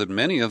turns out that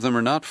many of them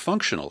are not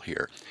functional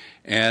here.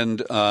 And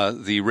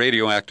the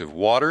radioactive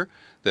water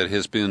that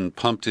has been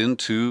pumped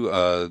into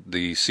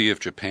the Sea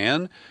of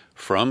Japan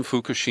from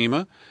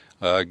Fukushima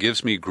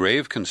gives me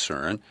grave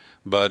concern.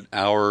 But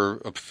our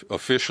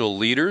official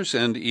leaders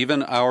and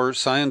even our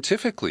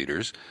scientific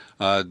leaders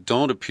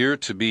don't appear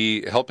to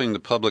be helping the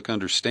public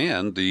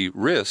understand the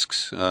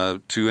risks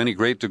to any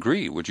great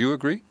degree. Would you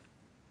agree?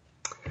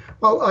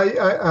 Well,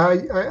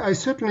 I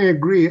certainly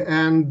agree,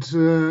 and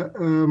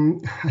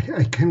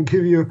I can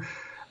give you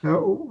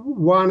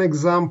one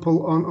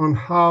example on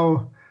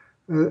how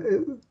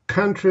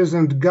countries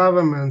and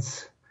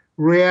governments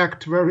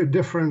react very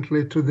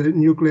differently to the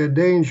nuclear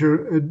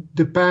danger,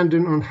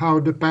 depending on how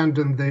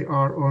dependent they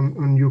are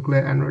on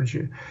nuclear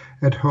energy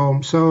at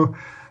home. So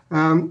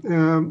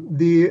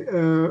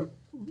the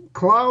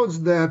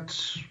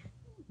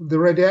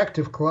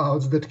radioactive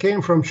clouds that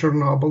came from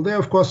Chernobyl, they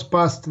of course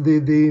passed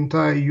the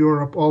entire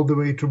Europe all the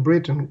way to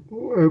Britain,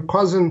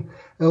 causing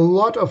a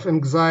lot of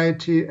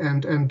anxiety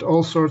and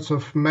all sorts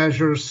of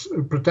measures,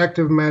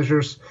 protective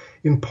measures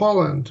in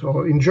Poland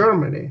or in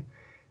Germany,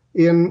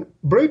 in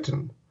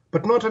Britain,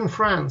 but not in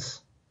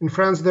France. In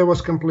France, there was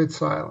complete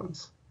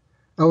silence.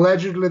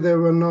 Allegedly, there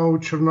were no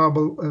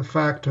Chernobyl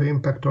effect or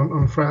impact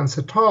on France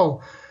at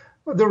all.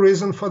 The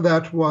reason for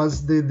that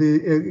was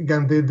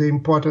the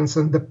importance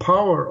and the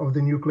power of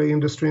the nuclear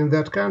industry in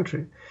that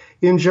country.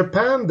 In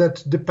Japan,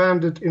 that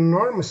depended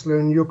enormously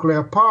on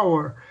nuclear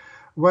power.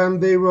 When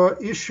they were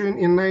issuing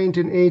in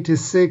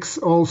 1986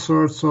 all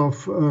sorts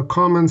of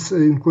comments,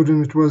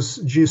 including it was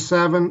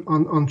G7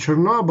 on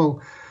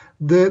Chernobyl,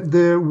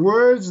 the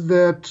words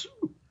that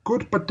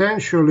could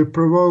potentially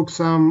provoke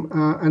some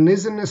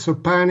uneasiness or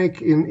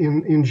panic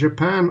in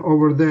Japan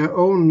over their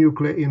own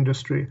nuclear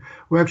industry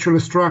were actually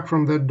struck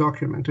from that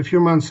document. A few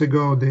months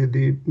ago, that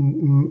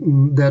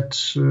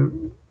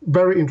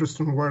very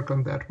interesting work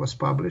on that was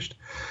published.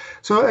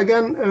 So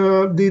again,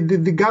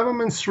 the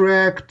governments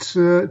react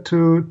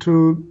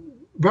to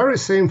very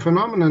same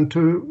phenomenon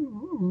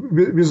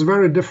with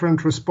very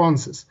different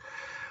responses.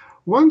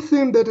 One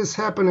thing that is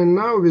happening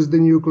now with the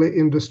nuclear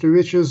industry,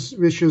 which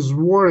is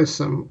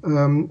worrisome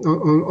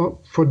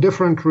for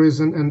different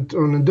reasons and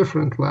on a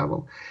different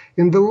level.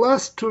 In the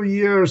last 2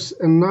 years,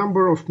 a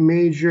number of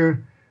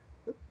major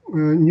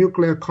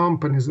nuclear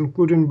companies,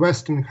 including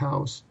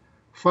Westinghouse,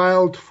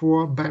 filed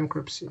for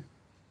bankruptcy.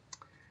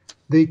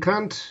 They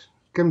can't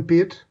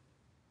compete,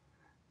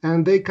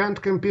 and they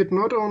can't compete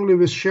not only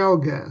with shale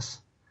gas,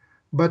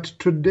 but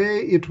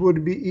today it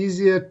would be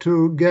easier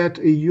to get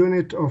a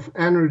unit of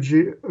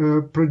energy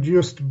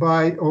produced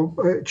by,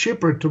 or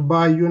cheaper to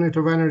buy a unit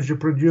of energy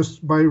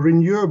produced by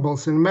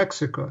renewables in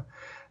Mexico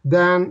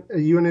than a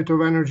unit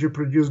of energy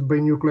produced by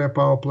a nuclear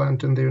power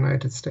plant in the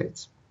United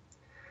States.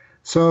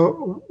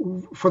 So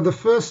for the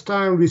first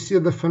time, we see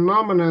the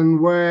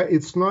phenomenon where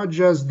it's not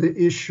just the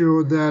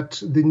issue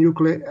that the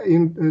nuclear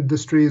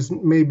industry is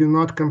maybe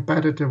not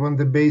competitive on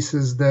the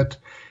basis that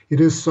it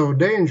is so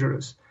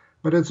dangerous,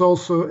 but it's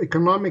also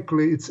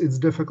economically it's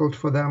difficult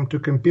for them to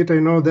compete. I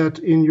know that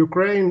in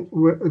Ukraine,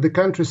 the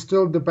country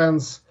still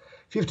depends.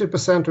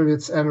 50% of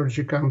its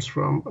energy comes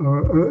from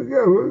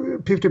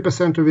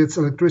 50% of its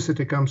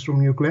electricity comes from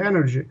nuclear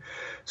energy.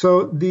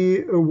 So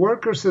the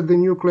workers at the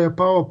nuclear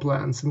power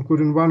plants,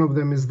 including one of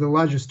them is the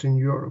largest in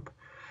Europe,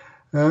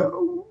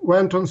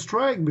 went on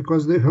strike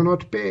because they were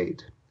not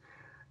paid.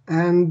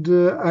 And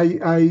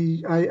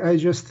I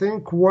just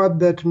think what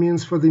that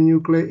means for the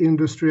nuclear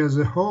industry as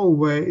a whole,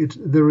 where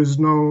there is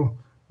no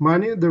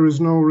money, there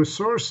is no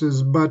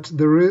resources, but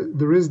there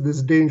is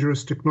this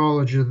dangerous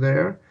technology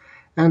there.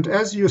 And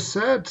as you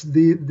said,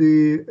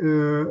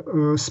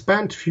 the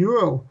spent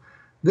fuel,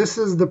 this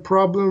is the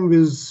problem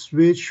with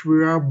which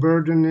we are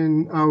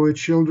burdening our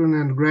children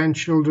and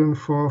grandchildren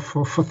for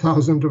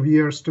thousands of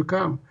years to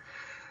come.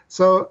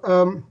 So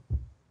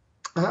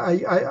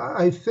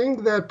I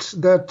think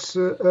that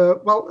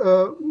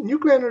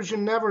nuclear energy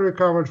never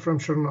recovered from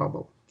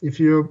Chernobyl. If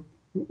you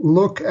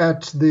look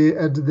at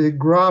the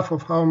graph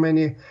of how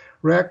many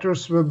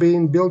reactors were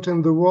being built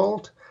in the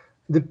world,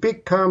 the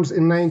peak comes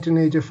in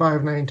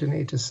 1985,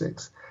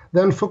 1986.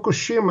 Then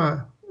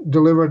Fukushima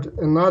delivered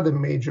another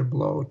major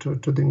blow to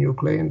the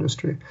nuclear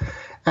industry.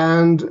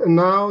 And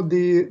now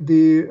the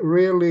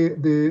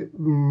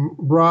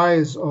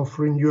rise of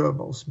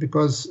renewables,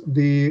 because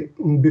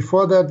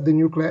before that the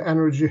nuclear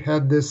energy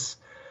had this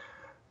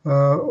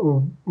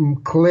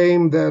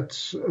claim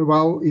that,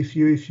 well, if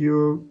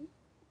you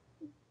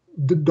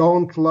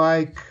don't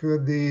like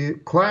the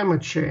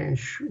climate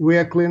change, we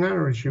are clean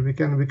energy. We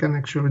can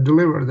actually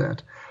deliver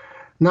that.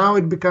 Now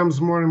it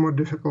becomes more and more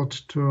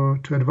difficult to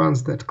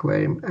advance that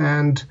claim,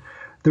 and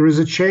there is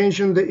a change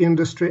in the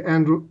industry.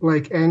 And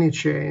like any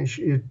change,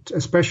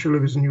 especially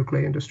with the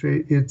nuclear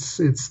industry, it's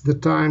the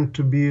time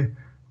to be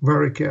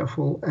very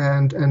careful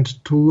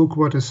and to look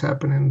what is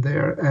happening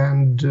there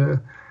and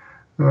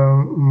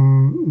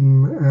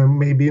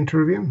maybe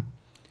intervene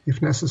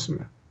if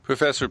necessary.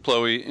 Professor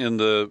Plokhy, in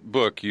the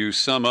book, you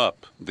sum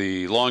up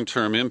the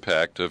long-term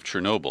impact of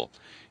Chernobyl.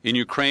 In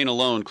Ukraine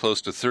alone,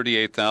 close to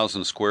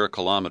 38,000 square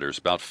kilometers,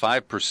 about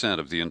 5%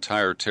 of the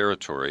entire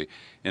territory,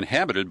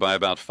 inhabited by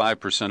about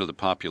 5% of the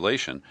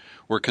population,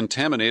 were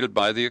contaminated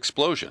by the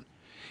explosion.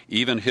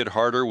 Even hit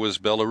harder was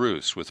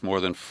Belarus, with more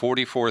than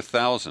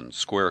 44,000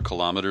 square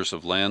kilometers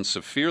of land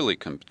severely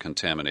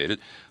contaminated,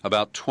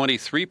 about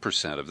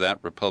 23% of that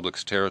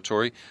republic's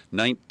territory,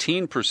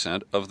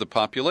 19% of the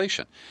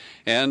population.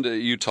 And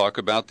you talk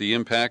about the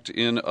impact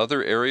in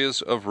other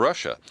areas of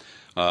Russia,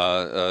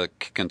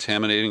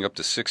 contaminating up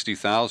to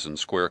 60,000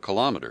 square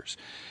kilometers.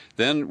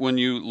 Then when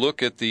you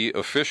look at the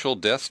official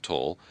death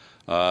toll,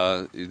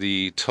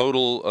 the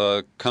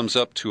total comes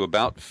up to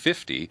about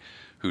 50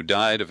 who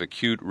died of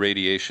acute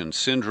radiation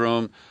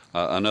syndrome,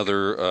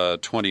 another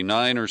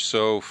 29 or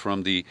so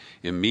from the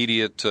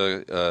immediate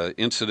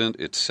incident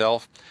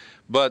itself.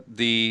 But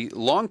the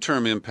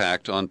long-term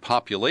impact on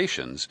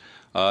populations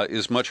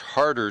is much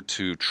harder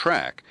to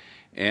track,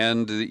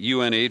 and the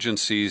UN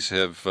agencies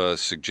have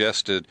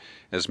suggested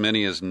as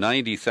many as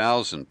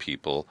 90,000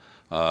 people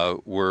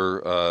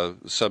were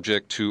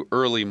subject to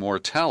early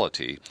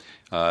mortality.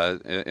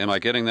 Am I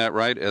getting that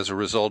right, as a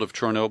result of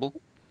Chernobyl?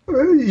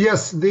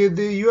 Yes, the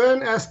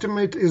UN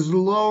estimate is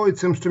low. It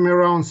seems to me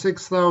around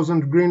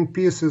 6,000.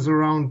 Greenpeace is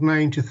around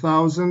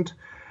 90,000.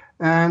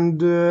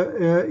 And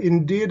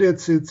indeed,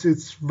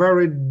 it's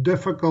very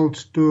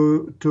difficult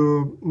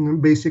to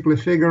basically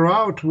figure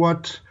out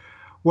what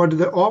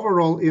the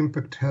overall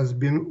impact has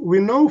been. We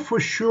know for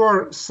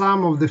sure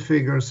some of the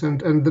figures,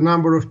 and the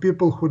number of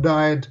people who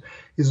died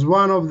is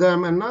one of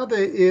them. Another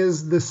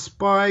is the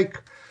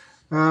spike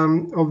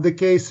of the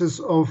cases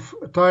of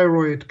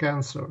thyroid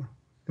cancer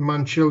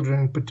among children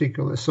in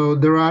particular. So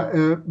there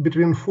are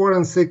between 4,000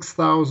 and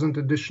 6,000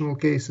 additional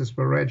cases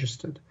were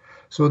registered.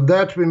 So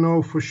that we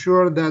know for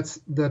sure,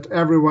 that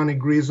everyone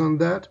agrees on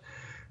that.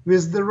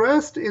 With the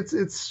rest,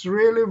 it's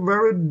really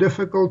very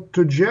difficult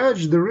to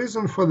judge. The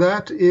reason for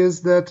that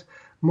is that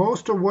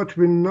most of what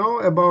we know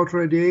about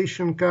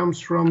radiation comes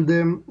from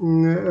the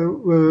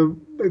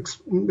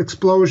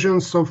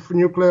explosions of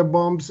nuclear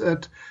bombs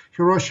at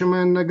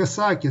Hiroshima and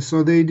Nagasaki.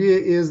 So the idea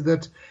is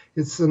that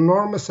it's an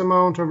enormous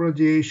amount of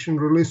radiation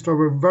released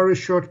over a very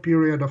short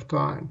period of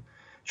time.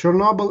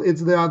 Chernobyl,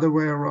 it's the other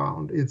way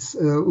around. It's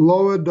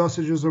lower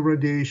dosages of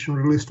radiation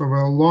released over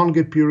a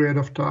longer period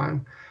of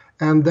time,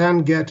 and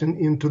then getting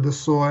into the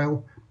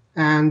soil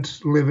and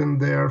living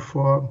there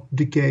for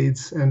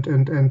decades and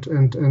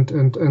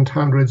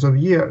hundreds of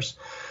years.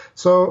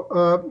 So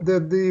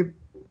the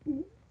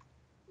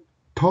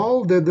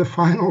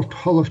final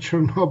toll of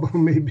Chernobyl,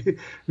 maybe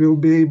we'll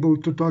be able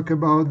to talk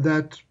about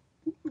that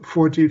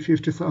 40,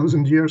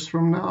 50,000 years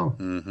from now,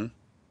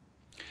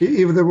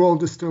 if the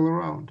world is still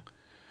around.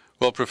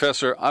 Well,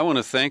 Professor, I want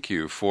to thank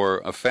you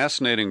for a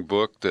fascinating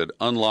book that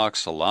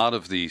unlocks a lot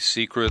of the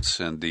secrets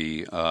and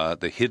the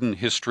hidden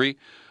history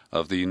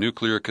of the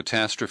nuclear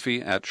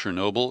catastrophe at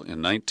Chernobyl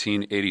in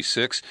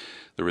 1986,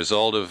 the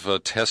result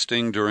of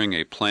testing during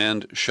a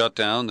planned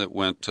shutdown that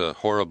went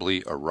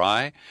horribly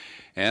awry,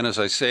 And as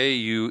I say,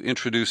 you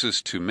introduce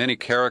us to many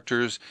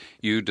characters.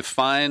 You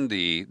define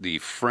the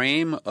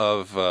frame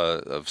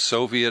of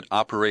Soviet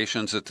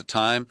operations at the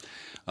time,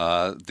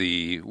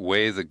 the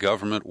way the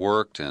government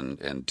worked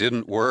and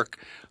didn't work.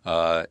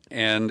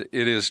 And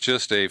it is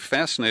just a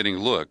fascinating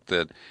look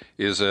that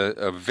is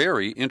a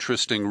very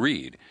interesting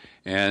read.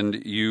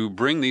 And you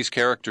bring these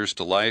characters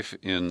to life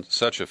in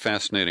such a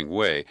fascinating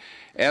way.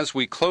 As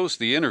we close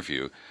the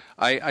interview,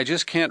 I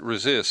just can't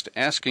resist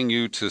asking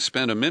you to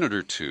spend a minute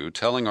or two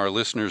telling our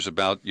listeners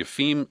about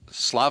Yefim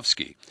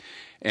Slavsky.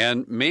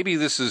 And maybe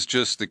this is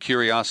just the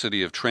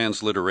curiosity of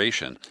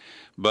transliteration,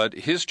 but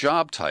his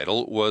job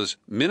title was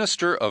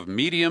Minister of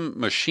Medium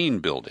Machine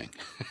Building.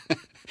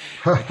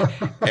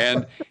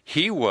 And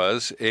he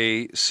was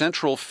a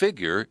central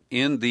figure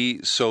in the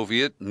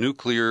Soviet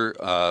nuclear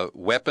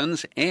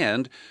weapons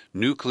and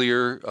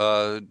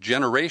nuclear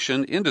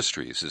generation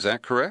industries. Is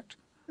that correct?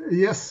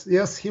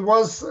 Yes. He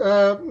was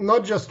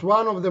not just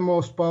one of the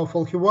most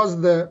powerful, he was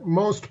the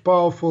most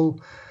powerful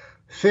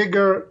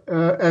figure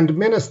and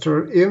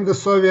minister in the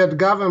Soviet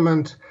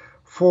government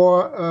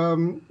for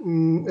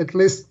at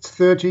least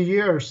 30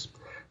 years.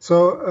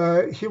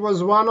 So he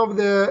was one of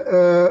the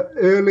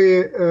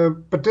early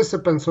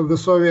participants of the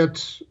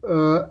Soviet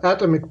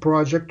atomic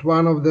project,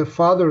 one of the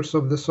fathers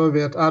of the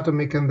Soviet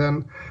atomic and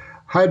then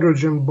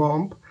hydrogen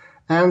bomb.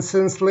 And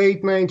since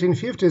late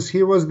 1950s,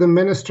 he was the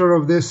minister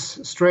of this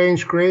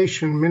strange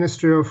creation,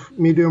 Ministry of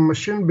Medium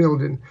Machine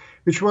Building,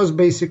 which was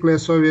basically a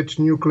Soviet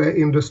nuclear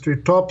industry,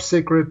 top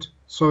secret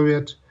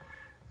Soviet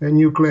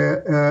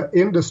nuclear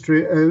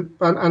industry. And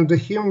under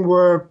him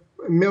were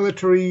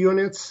military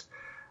units.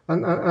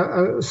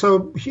 And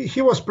so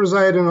he was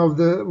presiding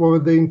over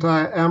the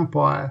entire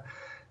empire.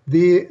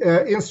 The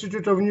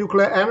Institute of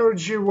Nuclear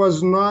Energy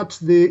was not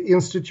the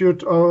institute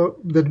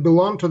that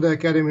belonged to the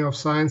Academy of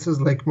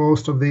Sciences, like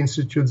most of the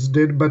institutes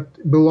did, but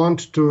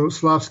belonged to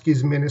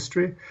Slavsky's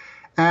ministry.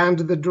 And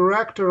the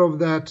director of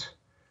that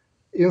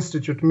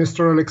institute,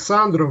 Mr.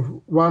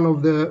 Alexandrov, one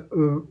of the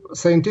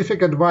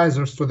scientific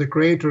advisors to the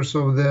creators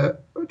of the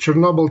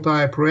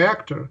Chernobyl-type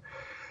reactor,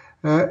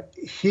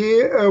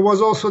 he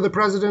was also the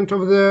president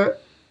of the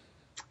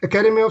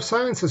Academy of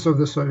Sciences of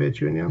the Soviet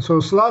Union. So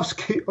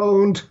Slavsky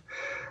owned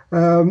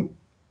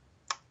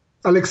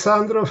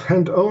Alexandrov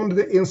and owned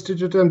the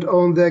institute and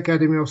owned the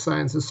Academy of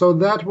Sciences. So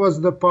that was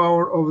the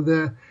power of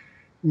the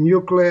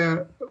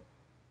nuclear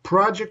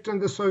project in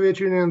the Soviet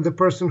Union, the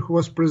person who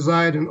was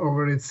presiding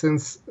over it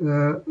since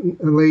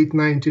late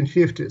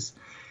 1950s.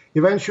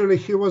 Eventually,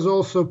 he was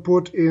also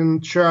put in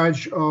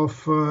charge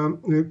of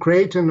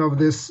creating of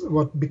this,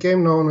 what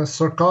became known as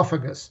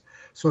sarcophagus,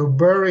 so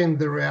burying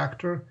the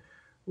reactor.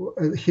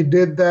 He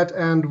did that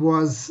and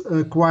was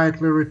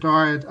quietly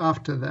retired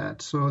after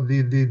that. So the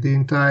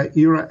entire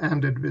era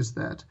ended with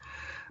that.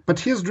 But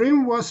his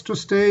dream was to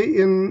stay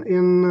in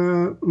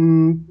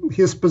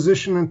his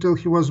position until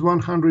he was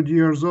 100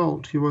 years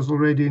old. He was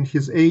already in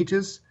his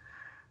 80s,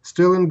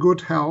 still in good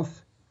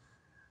health.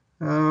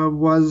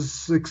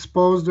 Was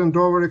exposed and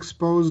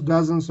overexposed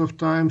dozens of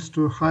times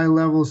to high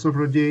levels of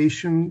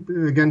radiation.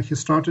 Again, he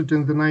started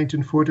in the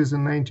 1940s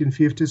and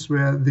 1950s,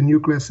 where the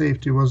nuclear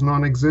safety was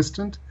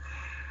non-existent.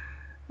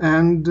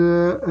 And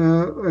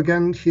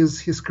again,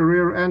 his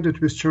career ended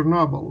with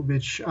Chernobyl,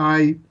 which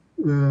I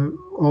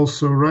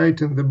also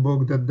write in the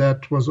book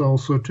that was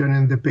also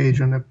turning the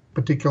page on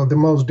the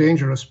most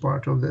dangerous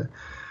part of the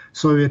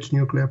Soviet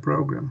nuclear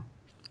program.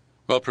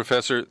 Well,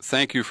 Professor,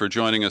 thank you for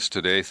joining us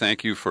today.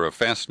 Thank you for a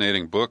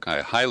fascinating book.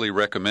 I highly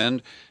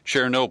recommend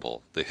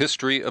Chernobyl, The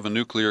History of a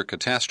Nuclear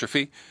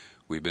Catastrophe.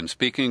 We've been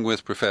speaking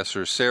with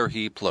Professor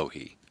Serhii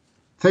Plokhy.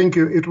 Thank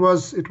you. It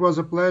was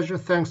a pleasure.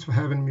 Thanks for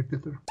having me,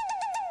 Peter.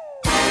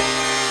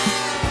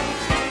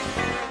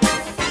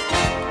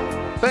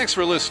 Thanks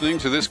for listening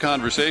to this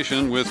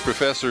conversation with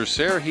Professor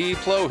Serhii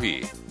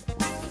Plokhy.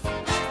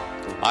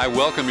 I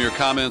welcome your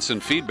comments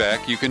and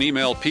feedback. You can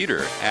email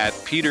Peter at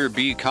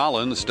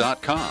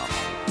peterbcollins.com.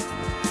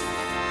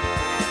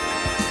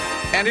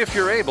 And if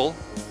you're able,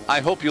 I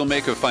hope you'll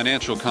make a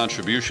financial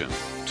contribution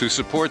to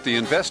support the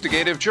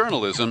investigative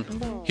journalism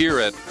here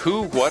at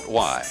Who, What,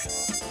 Why.